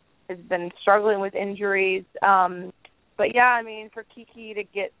 Katerina has been struggling with injuries. But, yeah, I mean, for Kiki to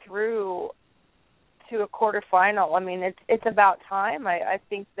get through to a quarterfinal, I mean, it's about time. I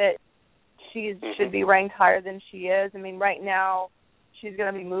think that she should be ranked higher than she is. I mean, right now she's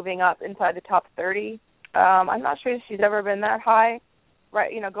going to be moving up inside the top 30. I'm not sure if she's ever been that high.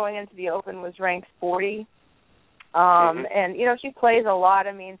 Right, you know, going into the Open was ranked 40. And, you know, she plays a lot.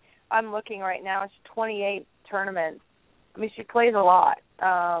 I mean, I'm looking right now, it's 28 tournaments. I mean, she plays a lot.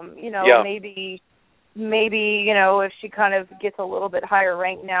 You know, maybe, you know, if she kind of gets a little bit higher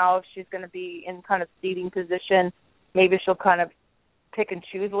rank now, if she's going to be in kind of seeding position, maybe she'll kind of pick and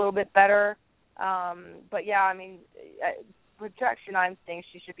choose a little bit better. But, yeah, I mean, projection I'm saying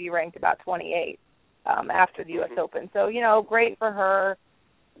she should be ranked about 28 after the U.S. Open. So, you know, great for her.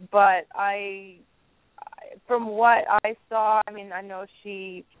 But from what I saw, I mean, I know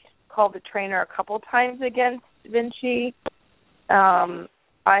she called the trainer a couple times against Vinci. I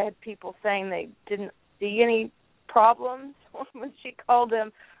had people saying they didn't see any problems when she called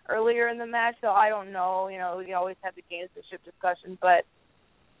him earlier in the match, so I don't know. You know, we always have the gamesmanship discussion, but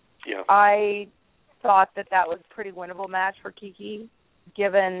I thought that was a pretty winnable match for Kiki,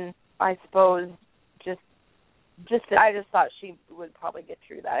 given, I suppose, I just thought she would probably get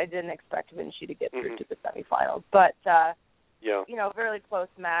through that. I didn't expect Vinci to get through to the semifinals. But, you know, very close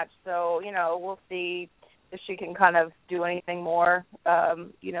match. So, you know, we'll see if she can kind of do anything more,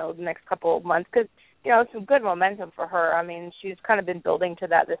 you know, the next couple of months. Because, you know, it's some good momentum for her. I mean, she's kind of been building to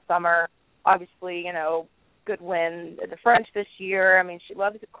that this summer. Obviously, you know, good win at the French this year. I mean, she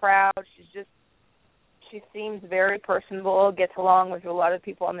loves the crowd. She seems very personable, gets along with a lot of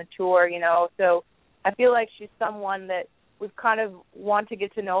people on the tour, you know. So I feel like she's someone that we've kind of want to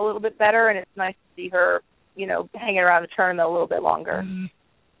get to know a little bit better, and it's nice to see her, you know, hanging around the tournament a little bit longer.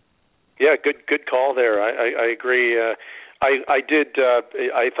 Yeah, good call there. I agree.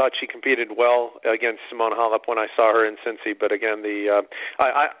 I thought she competed well against Simona Halep when I saw her in Cincy, but again,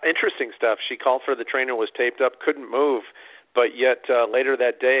 interesting stuff. She called for the trainer, was taped up, couldn't move, but yet later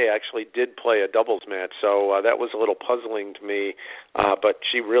that day actually did play a doubles match, so that was a little puzzling to me, but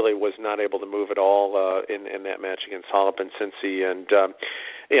she really was not able to move at all in that match against Halep and Cincy. And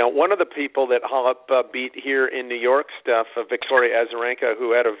you know, one of the people that Halep beat here in New York, Steph, Victoria Azarenka,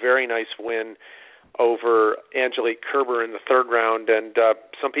 who had a very nice win over Angelique Kerber in the third round, and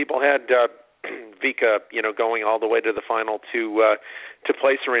some people had Vika, you know, going all the way to the final to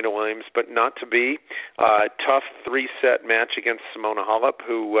play Serena Williams, but not to be. Tough 3-set match against Simona Halep,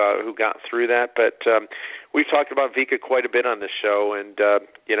 who got through that. But we've talked about Vika quite a bit on this show, and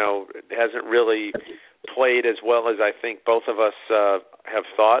you know, hasn't really played as well as I think both of us have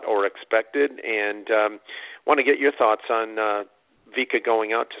thought or expected. And want to get your thoughts on Vika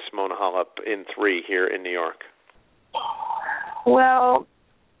going out to Simona Halep in 3 here in New York. Well,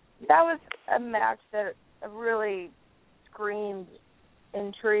 that was a match that really screamed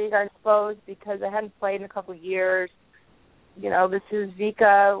intrigue, I suppose, because I hadn't played in a couple of years. You know, this is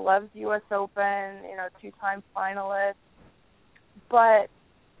Vika, loves U.S. Open, you know, 2-time finalist. But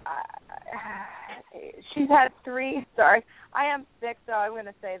she's had 3, sorry, I am sick, so I'm going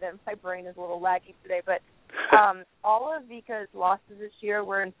to say that my brain is a little laggy today, but All of Vika's losses this year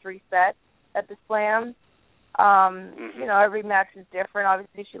were in 3 sets at the Slam. You know, every match is different.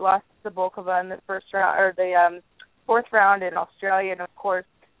 Obviously, she lost to Sabokova in the first round, or the fourth round in Australia, and of course,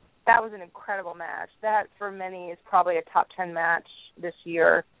 that was an incredible match. That, for many, is probably a top 10 match this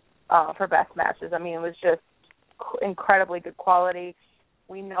year for best matches. I mean, it was just incredibly good quality.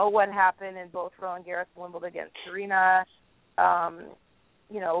 We know what happened in both Roland Garros and Wimbledon against Serena,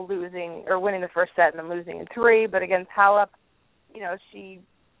 you know, losing or winning the first set and then losing in 3. But against Halep, you know, she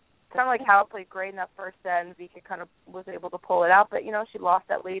kind of like Halep played great in that first set, and Vika kind of was able to pull it out. But, you know, she lost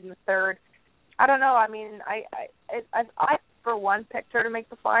that lead in the third. I don't know. I mean, I for one, picked her to make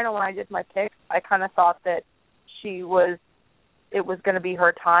the final. When I did my picks, I kind of thought that it was going to be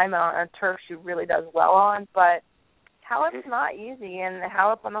her time, and on turf she really does well on. But Halep's not easy, and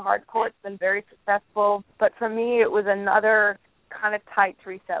Halep on the hard court's been very successful. But for me, it was another kind of tight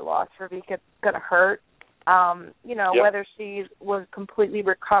 3-set loss for Vika. It's going to hurt. You know, whether she was completely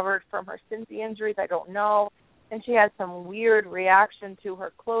recovered from her Cincy injuries, I don't know. And she had some weird reaction to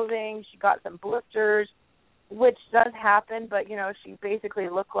her clothing. She got some blisters, which does happen, but, you know, she basically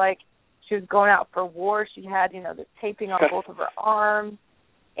looked like she was going out for war. She had, you know, the taping on both of her arms.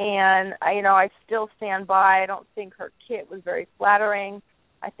 And, I still stand by. I don't think her kit was very flattering.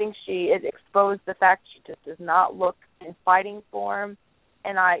 I think it exposed the fact she just does not look in fighting form.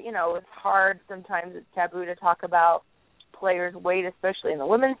 And it's hard. Sometimes it's taboo to talk about players' weight, especially in the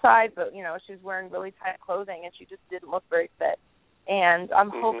women's side. But, you know, she was wearing really tight clothing, and she just didn't look very fit. And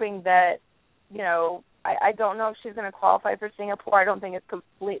I'm hoping that, you know, I don't know if she's going to qualify for Singapore. I don't think it's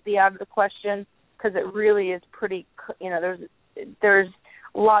completely out of the question because it really is pretty, you know, there's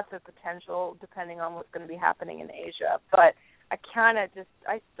lots of potential depending on what's going to be happening in Asia. But I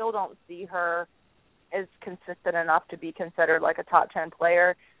still don't see her as consistent enough to be considered like a top 10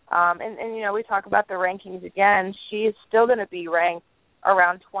 player. And you know, we talk about the rankings again. She is still going to be ranked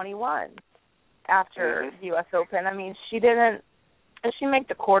around 21 after the U.S. Open. I mean, she made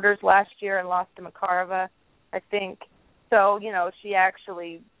the quarters last year and lost to Makarova, I think. So, you know, she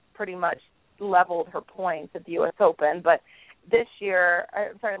actually pretty much leveled her points at the U.S. Open. But last year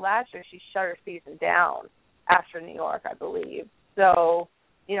she shut her season down after New York, I believe. So,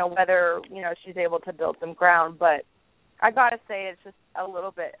 you know, whether, you know, she's able to build some ground. But I got to say it's just a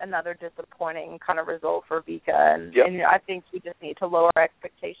little bit another disappointing kind of result for Vika. And I think we just need to lower our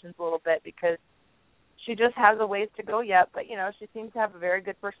expectations a little bit because she just has a ways to go yet, but, you know, she seems to have a very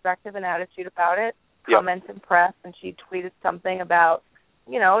good perspective and attitude about it, comments in press, and she tweeted something about,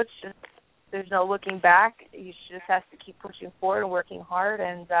 you know, it's just there's no looking back. You just have to keep pushing forward and working hard,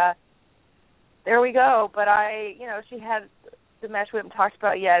 and there we go. But she had the match we haven't talked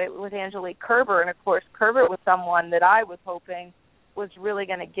about yet with Angelique Kerber, and, of course, Kerber was someone that I was hoping was really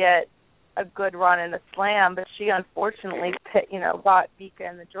going to get a good run in the Slam, but she unfortunately, got Vika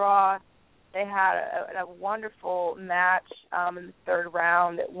in the draw. They had a wonderful match in the third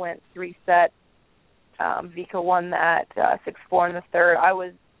round that went 3 sets. Vika won that 6-4 in the third. I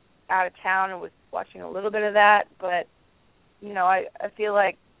was out of town and was watching a little bit of that, but, you know, I feel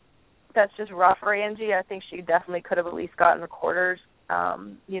like that's just rough for Angie. I think she definitely could have at least gotten the quarters,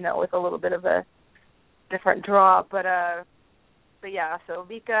 with a little bit of a different draw. But yeah, so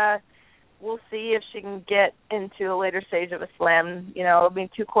Vika, we'll see if she can get into a later stage of a Slam. You know, I mean,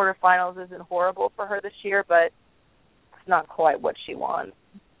 2 quarterfinals isn't horrible for her this year, but it's not quite what she wants.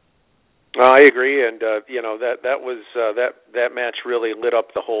 I agree, and that match really lit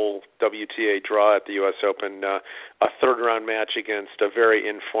up the whole WTA draw at the U.S. Open. A third-round match against a very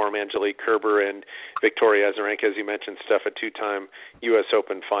in-form Angelique Kerber and Victoria Azarenka, as you mentioned, Steph, a 2-time U.S.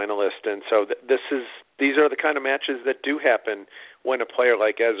 Open finalist. And so these are the kind of matches that do happen when a player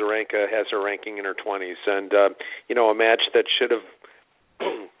like Azarenka has her ranking in her 20s. And, a match that should have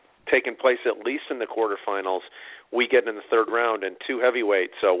taken place at least in the quarterfinals, we get in the third round, and 2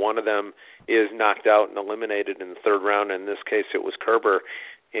 heavyweights. So one of them is knocked out and eliminated in the third round. In this case, it was Kerber.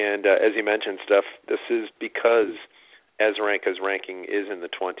 And as you mentioned, Steph, this is because Azarenka's ranking is in the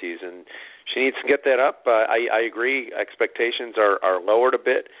 20s, and she needs to get that up. I agree. Expectations are lowered a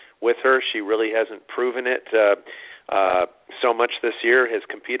bit with her. She really hasn't proven it so much this year, has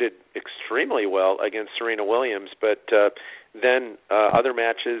competed extremely well against Serena Williams, but then other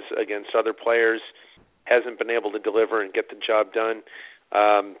matches against other players hasn't been able to deliver and get the job done.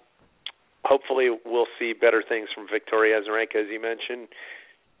 Hopefully we'll see better things from Victoria Azarenka, as you mentioned.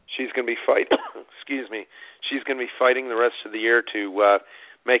 She's going to be She's going to be fighting the rest of the year to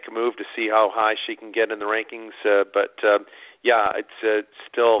make a move to see how high she can get in the rankings. It's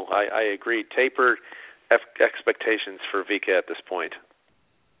still, I agree, tapered expectations for Vika at this point.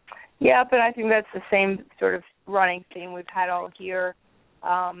 Yeah, but I think that's the same sort of running theme we've had all year.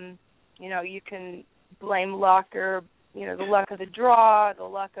 You can blame luck or, the luck of the draw, the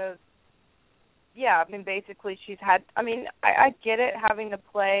luck of, basically she's had, I get it having to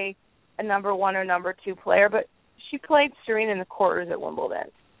play a number one or number two player, but she played Serena in the quarters at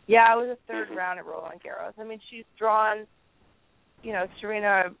Wimbledon. Yeah, it was a third round at Roland Garros. She's drawn,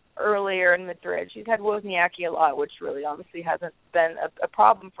 Serena earlier in Madrid. She's had Wozniacki a lot, which really honestly hasn't been a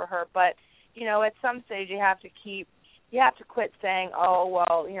problem for her. But, at some stage you have to quit saying, oh,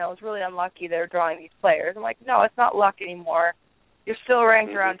 well, it's really unlucky they're drawing these players. I'm like, no, it's not luck anymore. You're still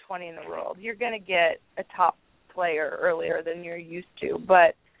ranked around 20 in the world. You're going to get a top player earlier than you're used to.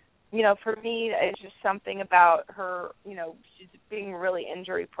 But, for me, it's just something about her, she's being really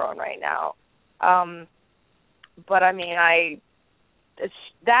injury prone right now. But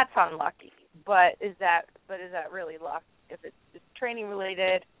that's unlucky. But is that really luck? If it's training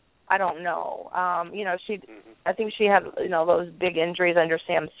related, I don't know. I think she had, those big injuries under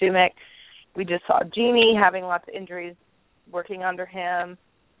Sam Sumik. We just saw Jeannie having lots of injuries working under him.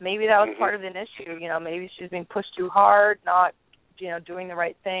 Maybe that was part of an issue. Maybe she's being pushed too hard, not, doing the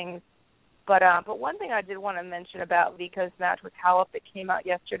right things. But one thing I did want to mention about Vika's match with Halep that came out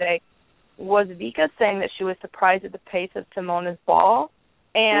yesterday was Vika saying that she was surprised at the pace of Simona's ball.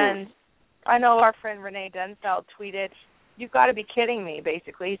 And I know our friend Renee Denfeld tweeted, "You've got to be kidding me,"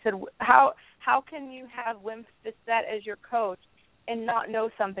 basically. He said, how can you have Wim Fissette as your coach and not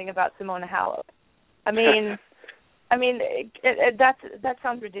know something about Simona Halep? That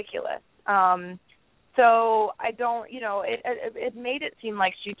sounds ridiculous. So I don't, it made it seem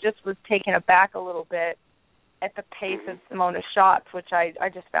like she just was taken aback a little bit at the pace of Simona's shots, which I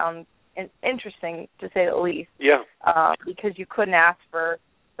just found interesting, to say the least. Yeah. Because you couldn't ask for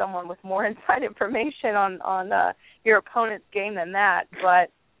someone with more inside information on your opponent's game than that.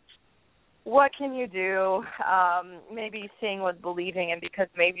 But what can you do? Maybe seeing was believing, and because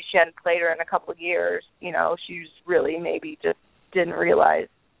maybe she hadn't played her in a couple of years, she's really maybe just didn't realize,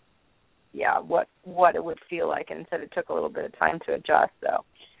 what it would feel like, and said it took a little bit of time to adjust. So,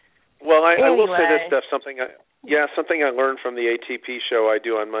 well, I will say this stuff. Something I learned from the ATP show I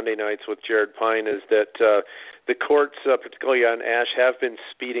do on Monday nights with Jared Pine is that the courts, particularly on Ash, have been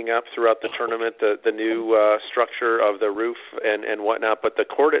speeding up throughout the tournament. The new structure of the roof and whatnot, but the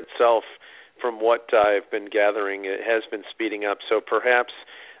court itself, from what I've been gathering, it has been speeding up. So perhaps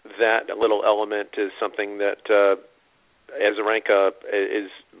that little element is something that, Azarenka is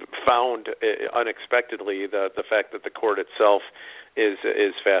found unexpectedly. The fact that the court itself is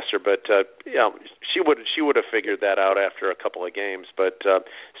faster, but she would have figured that out after a couple of games. But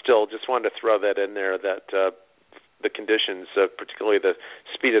still, just wanted to throw that in there that the conditions, particularly the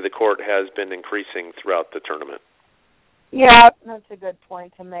speed of the court, has been increasing throughout the tournament. Yeah, that's a good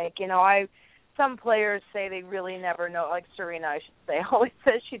point to make. Some players say they really never know, like Serena, I should say, always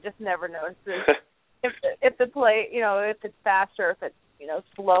says she just never notices if the play, if it's faster, if it's,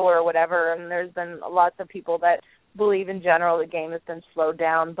 slower or whatever. And there's been lots of people that believe in general the game has been slowed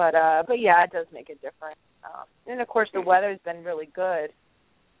down. But yeah, it does make a difference. And, of course, the weather's been really good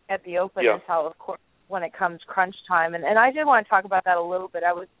at the Open until, of course, when it comes crunch time. And I did want to talk about that a little bit.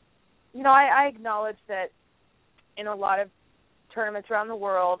 I acknowledge that in a lot of tournaments around the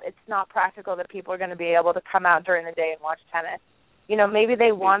world, it's not practical that people are going to be able to come out during the day and watch tennis. Maybe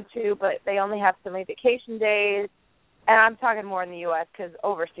they want to, but they only have so many vacation days. And I'm talking more in the U.S. because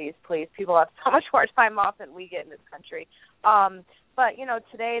overseas, please, people have so much more time off than we get in this country. But,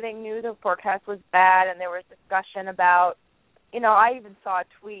 today they knew the forecast was bad, and there was discussion about, I even saw a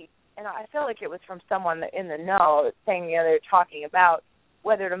tweet, and I feel like it was from someone in the know, saying, they're talking about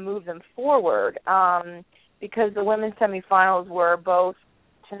whether to move them forward, because the women's semifinals were both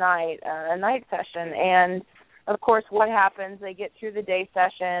tonight, a night session. And, of course, what happens? They get through the day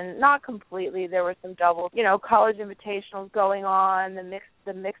session, not completely. There were some doubles, college invitationals going on,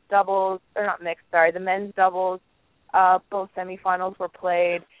 the mixed doubles, or not mixed, sorry, the men's doubles, both semifinals were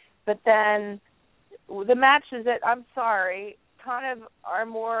played. But then the matches that, I'm sorry, kind of are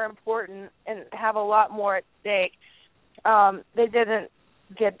more important and have a lot more at stake, they didn't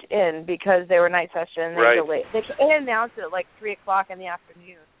get in because they were night session. They delayed. They announced it at like 3 o'clock in the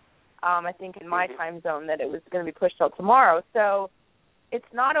afternoon. I think in my time zone that it was going to be pushed till tomorrow. So it's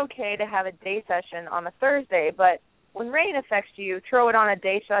not okay to have a day session on a Thursday, but when rain affects you, throw it on a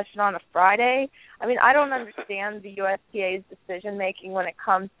day session on a Friday. I don't understand the USTA's decision-making when it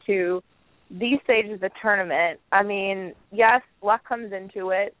comes to these stages of the tournament. Yes, luck comes into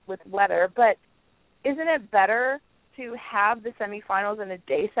it with weather, but isn't it better to have the semifinals in a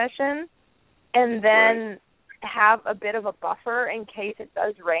day session and then have a bit of a buffer in case it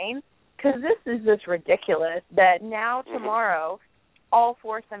does rain? because this is just ridiculous that now tomorrow all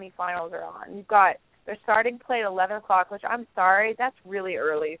 4 semifinals are on. They're starting play at 11 o'clock, which I'm sorry, that's really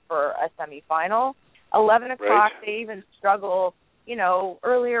early for a semifinal. 11 o'clock, they even struggle,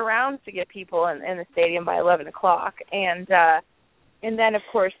 earlier rounds to get people in the stadium by 11 o'clock. And then, of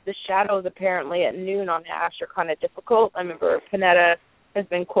course, the shadows apparently at noon on Ash are kind of difficult. I remember Panetta has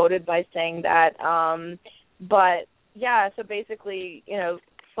been quoted by saying that. But, yeah, so basically,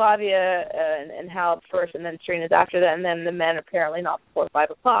 Flavia and Halep first, and then Serena's after that, and then the men apparently not before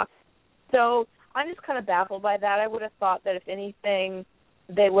 5 o'clock. So I'm just kind of baffled by that. I would have thought that if anything,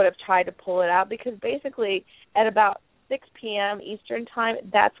 they would have tried to pull it out, because basically at about 6 p.m. Eastern time,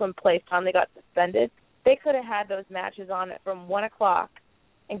 that's when play time they got suspended. They could have had those matches on from 1 o'clock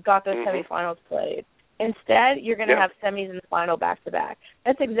and got those semifinals played. Instead, you're going to have semis and the final back-to-back.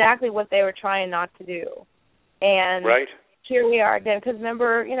 That's exactly what they were trying not to do. And here we are again, because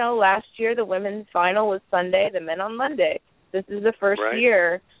remember, last year the women's final was Sunday, the men on Monday. This is the first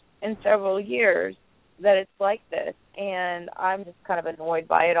year in several years that it's like this, and I'm just kind of annoyed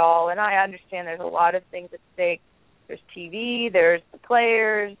by it all. And I understand there's a lot of things at stake. There's TV, there's the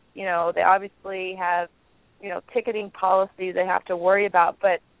players, they obviously have, ticketing policies they have to worry about.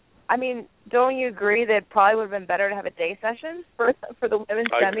 But, I mean, don't you agree that it probably would have been better to have a day session for the women's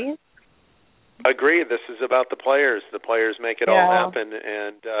semis? Agree. This is about the players. The players make it all happen,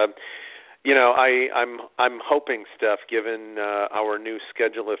 and I'm hoping, Steph, given our new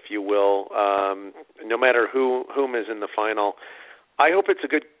schedule, if you will, no matter whom is in the final, I hope it's a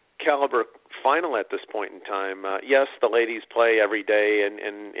good caliber final at this point in time. Yes, the ladies play every day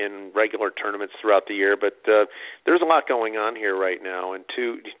in regular tournaments throughout the year, but there's a lot going on here right now, and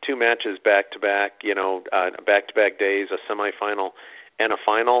two matches back to back, back-to-back days, a semifinal and a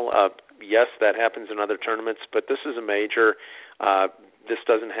final. Yes, that happens in other tournaments, but this is a major. This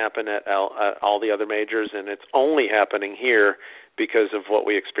doesn't happen at all the other majors, and it's only happening here because of what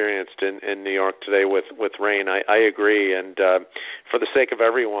we experienced in New York today with rain. I agree, and for the sake of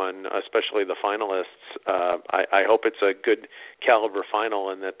everyone, especially the finalists, I hope it's a good caliber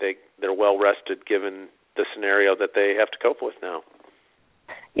final and that they're well rested given the scenario that they have to cope with now.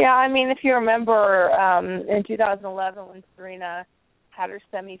 Yeah, I mean, if you remember in 2011 when Serena had her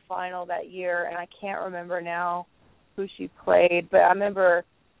semifinal that year, and I can't remember now who she played, but I remember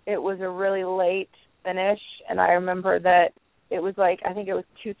it was a really late finish, and I remember that it was like, I think it was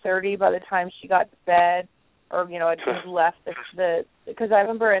 2:30 by the time she got to bed, or, had left because I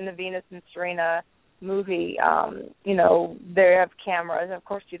remember in the Venus and Serena movie, they have cameras, and of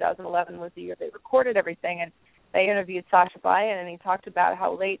course 2011 was the year they recorded everything, and they interviewed Sasha Bayan, and he talked about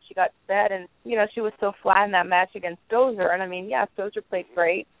how late she got to bed, and, she was so flat in that match against Dozer, and I mean, yeah, Dozer played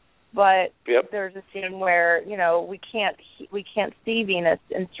great, but there's a scene where, we can't see Venus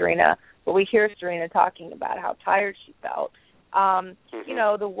and Serena, but we hear Serena talking about how tired she felt.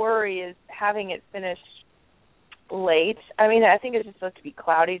 The worry is having it finish late. I mean, I think it's just supposed to be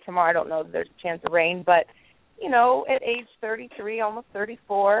cloudy tomorrow. I don't know if there's a chance of rain, but, at age 33, almost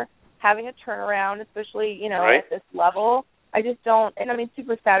 34, having a turnaround, especially, at this level, I just don't, and I mean,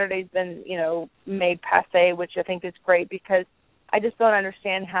 Super Saturday's been, made passé, which I think is great because I just don't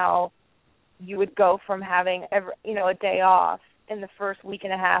understand how you would go from having, a day off in the first week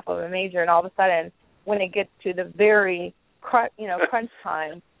and a half of a major, and all of a sudden, when it gets to the very, crunch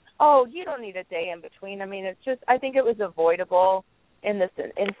time, you don't need a day in between. I mean, it's just, I think it was avoidable in this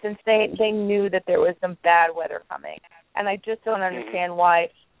instance. They knew that there was some bad weather coming, and I just don't understand why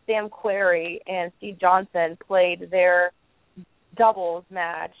Sam Querrey and Steve Johnson played their doubles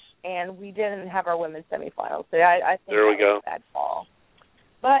match, and we didn't have our women's semifinals. So I think that was a bad call.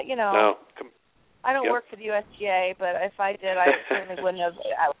 But, I don't work for the USGA, but if I did, I certainly wouldn't have.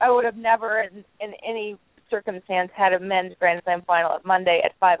 I would have never, in any circumstance, had a men's Grand Slam final at Monday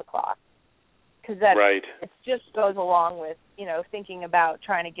at 5 o'clock. Because that it just goes along with, thinking about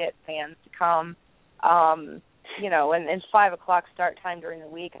trying to get fans to come, and 5 o'clock start time during the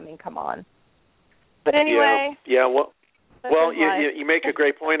week. I mean, come on. But anyway. Yeah, well, you make a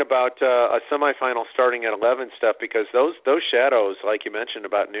great point about a semifinal starting at 11, Steph, because those shadows, like you mentioned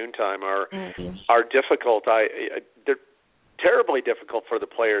about noontime, are difficult. They're terribly difficult for the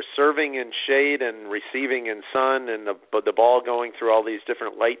players, serving in shade and receiving in sun, and the ball going through all these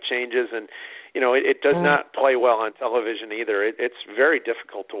different light changes, and it does not play well on television either. It's very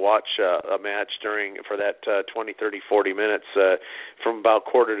difficult to watch a match for that 20, 30, 40 minutes from about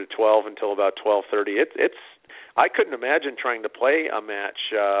 11:45 until about 12:30. I couldn't imagine trying to play a match,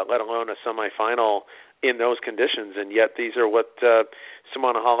 let alone a semifinal, in those conditions, and yet these are what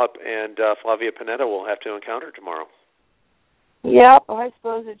Simona Halep and Flavia Pennetta will have to encounter tomorrow. Yep, I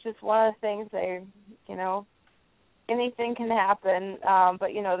suppose it's just one of the things anything can happen.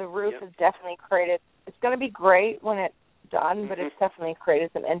 But, the roof has definitely created, it's going to be great when it's done, but it's definitely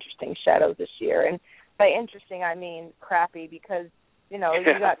created some interesting shadows this year. And by interesting, I mean crappy because, you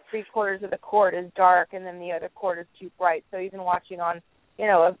got 3/4 of the court is dark and then the other court is too bright. So even watching on,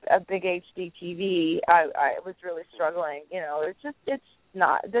 a big HD TV, I was really struggling.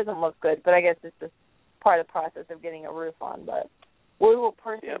 It doesn't look good, but I guess it's just part of the process of getting a roof on, but we will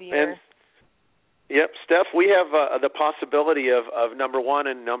persevere. Yep, Steph, we have the possibility of number 1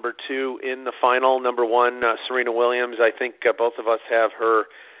 and number 2 in the final. Number 1, Serena Williams. I think both of us have her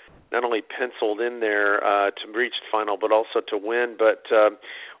not only penciled in there to reach the final, but also to win. But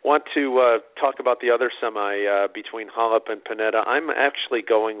want to talk about the other semi between Halep and Panetta. I'm actually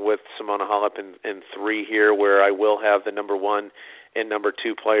going with Simona Halep in 3 here, where I will have the number 1 and number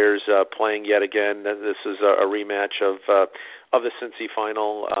 2 players playing yet again. This is a rematch of the Cincy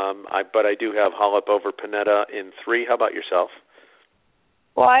final, but I do have Halep over Panetta in 3. How about yourself?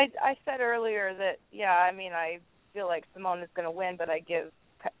 Well, I said earlier that I feel like Simone is going to win, but I give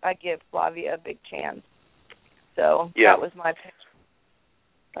Flavia a big chance. So that was my pick.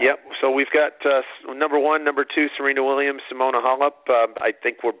 Yep. So we've got number 1, number 2, Serena Williams, Simona Halep. I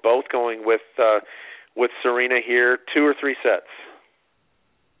think we're both going with Serena here. 2 or 3 sets.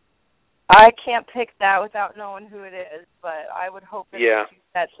 I can't pick that without knowing who it is, but I would hope it's 2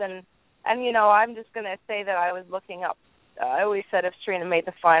 sets. And I'm just going to say that I was looking up. I always said if Serena made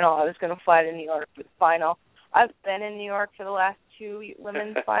the final, I was going to fly to New York for the final. I've been in New York for the last 2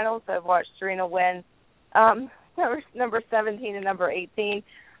 women's finals. I've watched Serena win number 17 and number 18.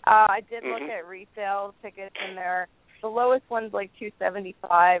 I did look at resale tickets, and the lowest one's like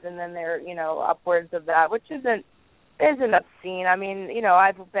 $275, and then they're upwards of that, which isn't obscene. I mean,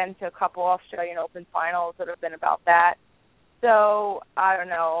 I've been to a couple Australian Open finals that have been about that. So I don't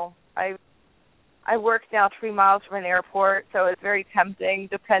know. I work now 3 miles from an airport, so it's very tempting,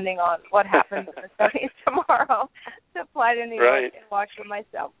 depending on what happens in the semis tomorrow, to fly to New York and watch for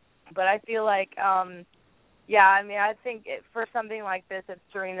myself. But I feel like, I think for something like this, if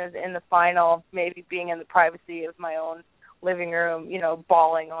Serena's in the final, maybe being in the privacy of my own living room,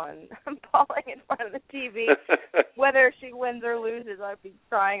 bawling in front of the TV, whether she wins or loses, I'd be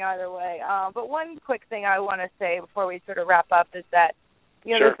crying either way. But one quick thing I want to say before we sort of wrap up is that,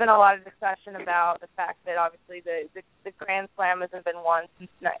 there's been a lot of discussion about the fact that obviously the Grand Slam hasn't been won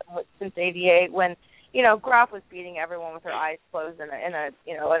since '88 when, Graf was beating everyone with her eyes closed and an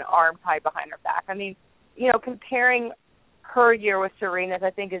arm tied behind her back. I mean, comparing her year with Serena's,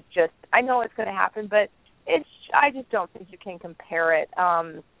 I think is just, I know it's going to happen, but I just don't think you can compare it.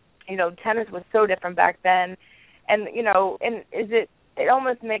 Tennis was so different back then, and it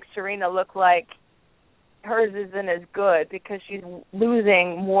almost makes Serena look like hers isn't as good because she's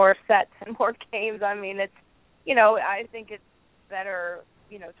losing more sets and more games. I mean, it's, I think it's better,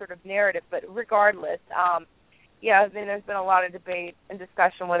 sort of narrative, but regardless, there's been a lot of debate and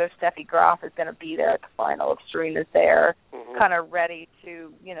discussion whether Steffi Graf is going to be there at the final if Serena's there, kind of ready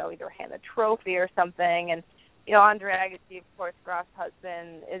to, either hand a trophy or something. And, Andre Agassi, of course, Graf's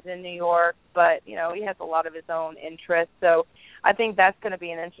husband, is in New York, but, he has a lot of his own interests. So I think that's going to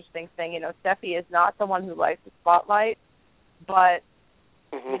be an interesting thing. Steffi is not someone who likes the spotlight, but,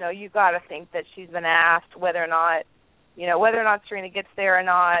 you got to think that she's been asked whether or not Serena gets there or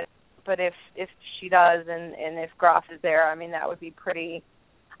not. But if she does and if Graf is there, I mean, that would be pretty,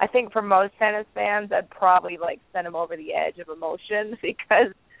 I think for most tennis fans, I'd probably send them over the edge of emotion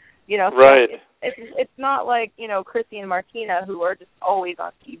because, it's not like, Chrissy and Martina, who are just always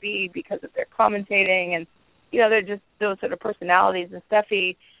on TV because of their commentating and, they're just those sort of personalities. And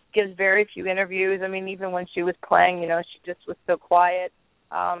Steffi gives very few interviews. I mean, even when she was playing, she just was so quiet.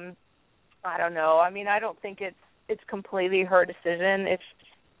 I don't know. I mean, I don't think it's completely her decision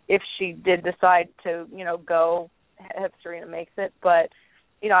if she did decide to, go, if Serena makes it. But,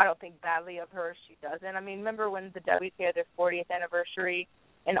 I don't think badly of her if she doesn't. I mean, remember when the WTA had their 40th anniversary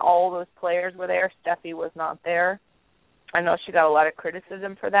and all those players were there? Steffi was not there. I know she got a lot of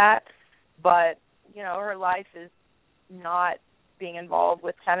criticism for that. But, her life is not being involved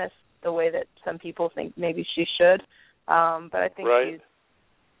with tennis the way that some people think maybe she should. But I think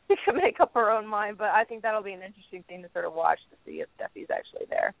she can make up her own mind. But I think that'll be an interesting thing to sort of watch to see if Steffi's actually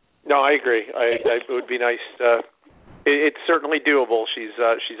there. No, I agree. It would be nice. It's certainly doable.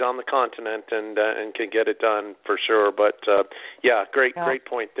 She's on the continent and can get it done for sure. But great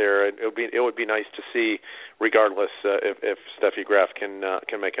point there. It would be nice to see, regardless, if Steffi Graf can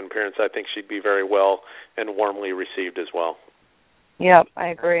make an appearance. I think she'd be very well and warmly received as well. Yep, I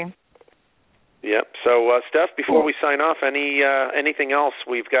agree. Yep. So, Steph, before we sign off, anything else?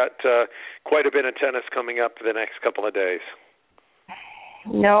 We've got quite a bit of tennis coming up for the next couple of days.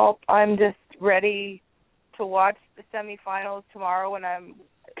 No, I'm just ready to watch the semifinals tomorrow when I'm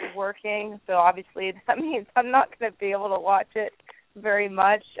working. So obviously that means I'm not going to be able to watch it very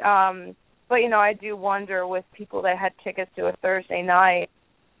much. But, I do wonder with people that had tickets to a Thursday night,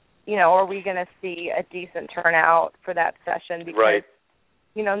 are we going to see a decent turnout for that session? Because, right.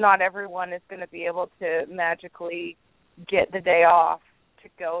 Not everyone is going to be able to magically get the day off to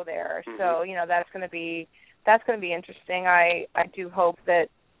go there. Mm-hmm. So, that's going to be interesting. I do hope that,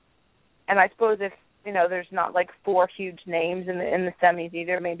 and I suppose if, there's not like 4 huge names in the semis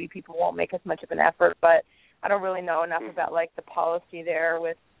either, maybe people won't make as much of an effort, but I don't really know enough about like the policy there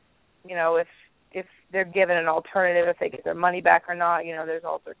with, if they're given an alternative, if they get their money back or not, there's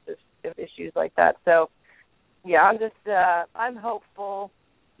all sorts of issues like that. So, yeah, I'm hopeful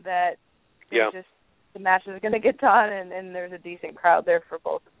that just the matches are going to get done and there's a decent crowd there for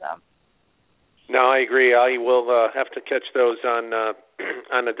both of them. No, I agree. I will have to catch those on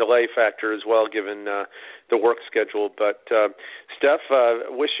a delay factor as well, given the work schedule. But, Steph,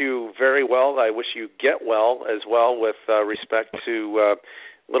 wish you very well. I wish you get well as well with respect to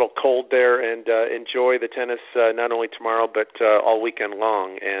a little cold there, and enjoy the tennis not only tomorrow but all weekend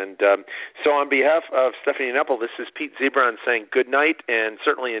long. And so on behalf of Stephanie Neppel, this is Pete Zebron saying good night, and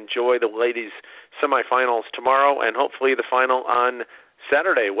certainly enjoy the ladies' semifinals tomorrow and hopefully the final on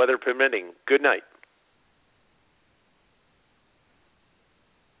Saturday, weather permitting. Good night.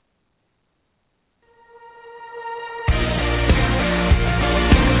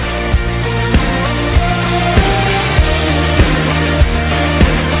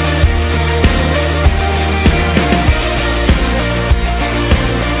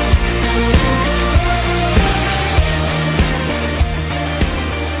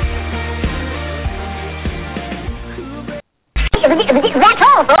 That's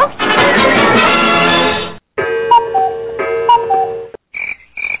all, folks.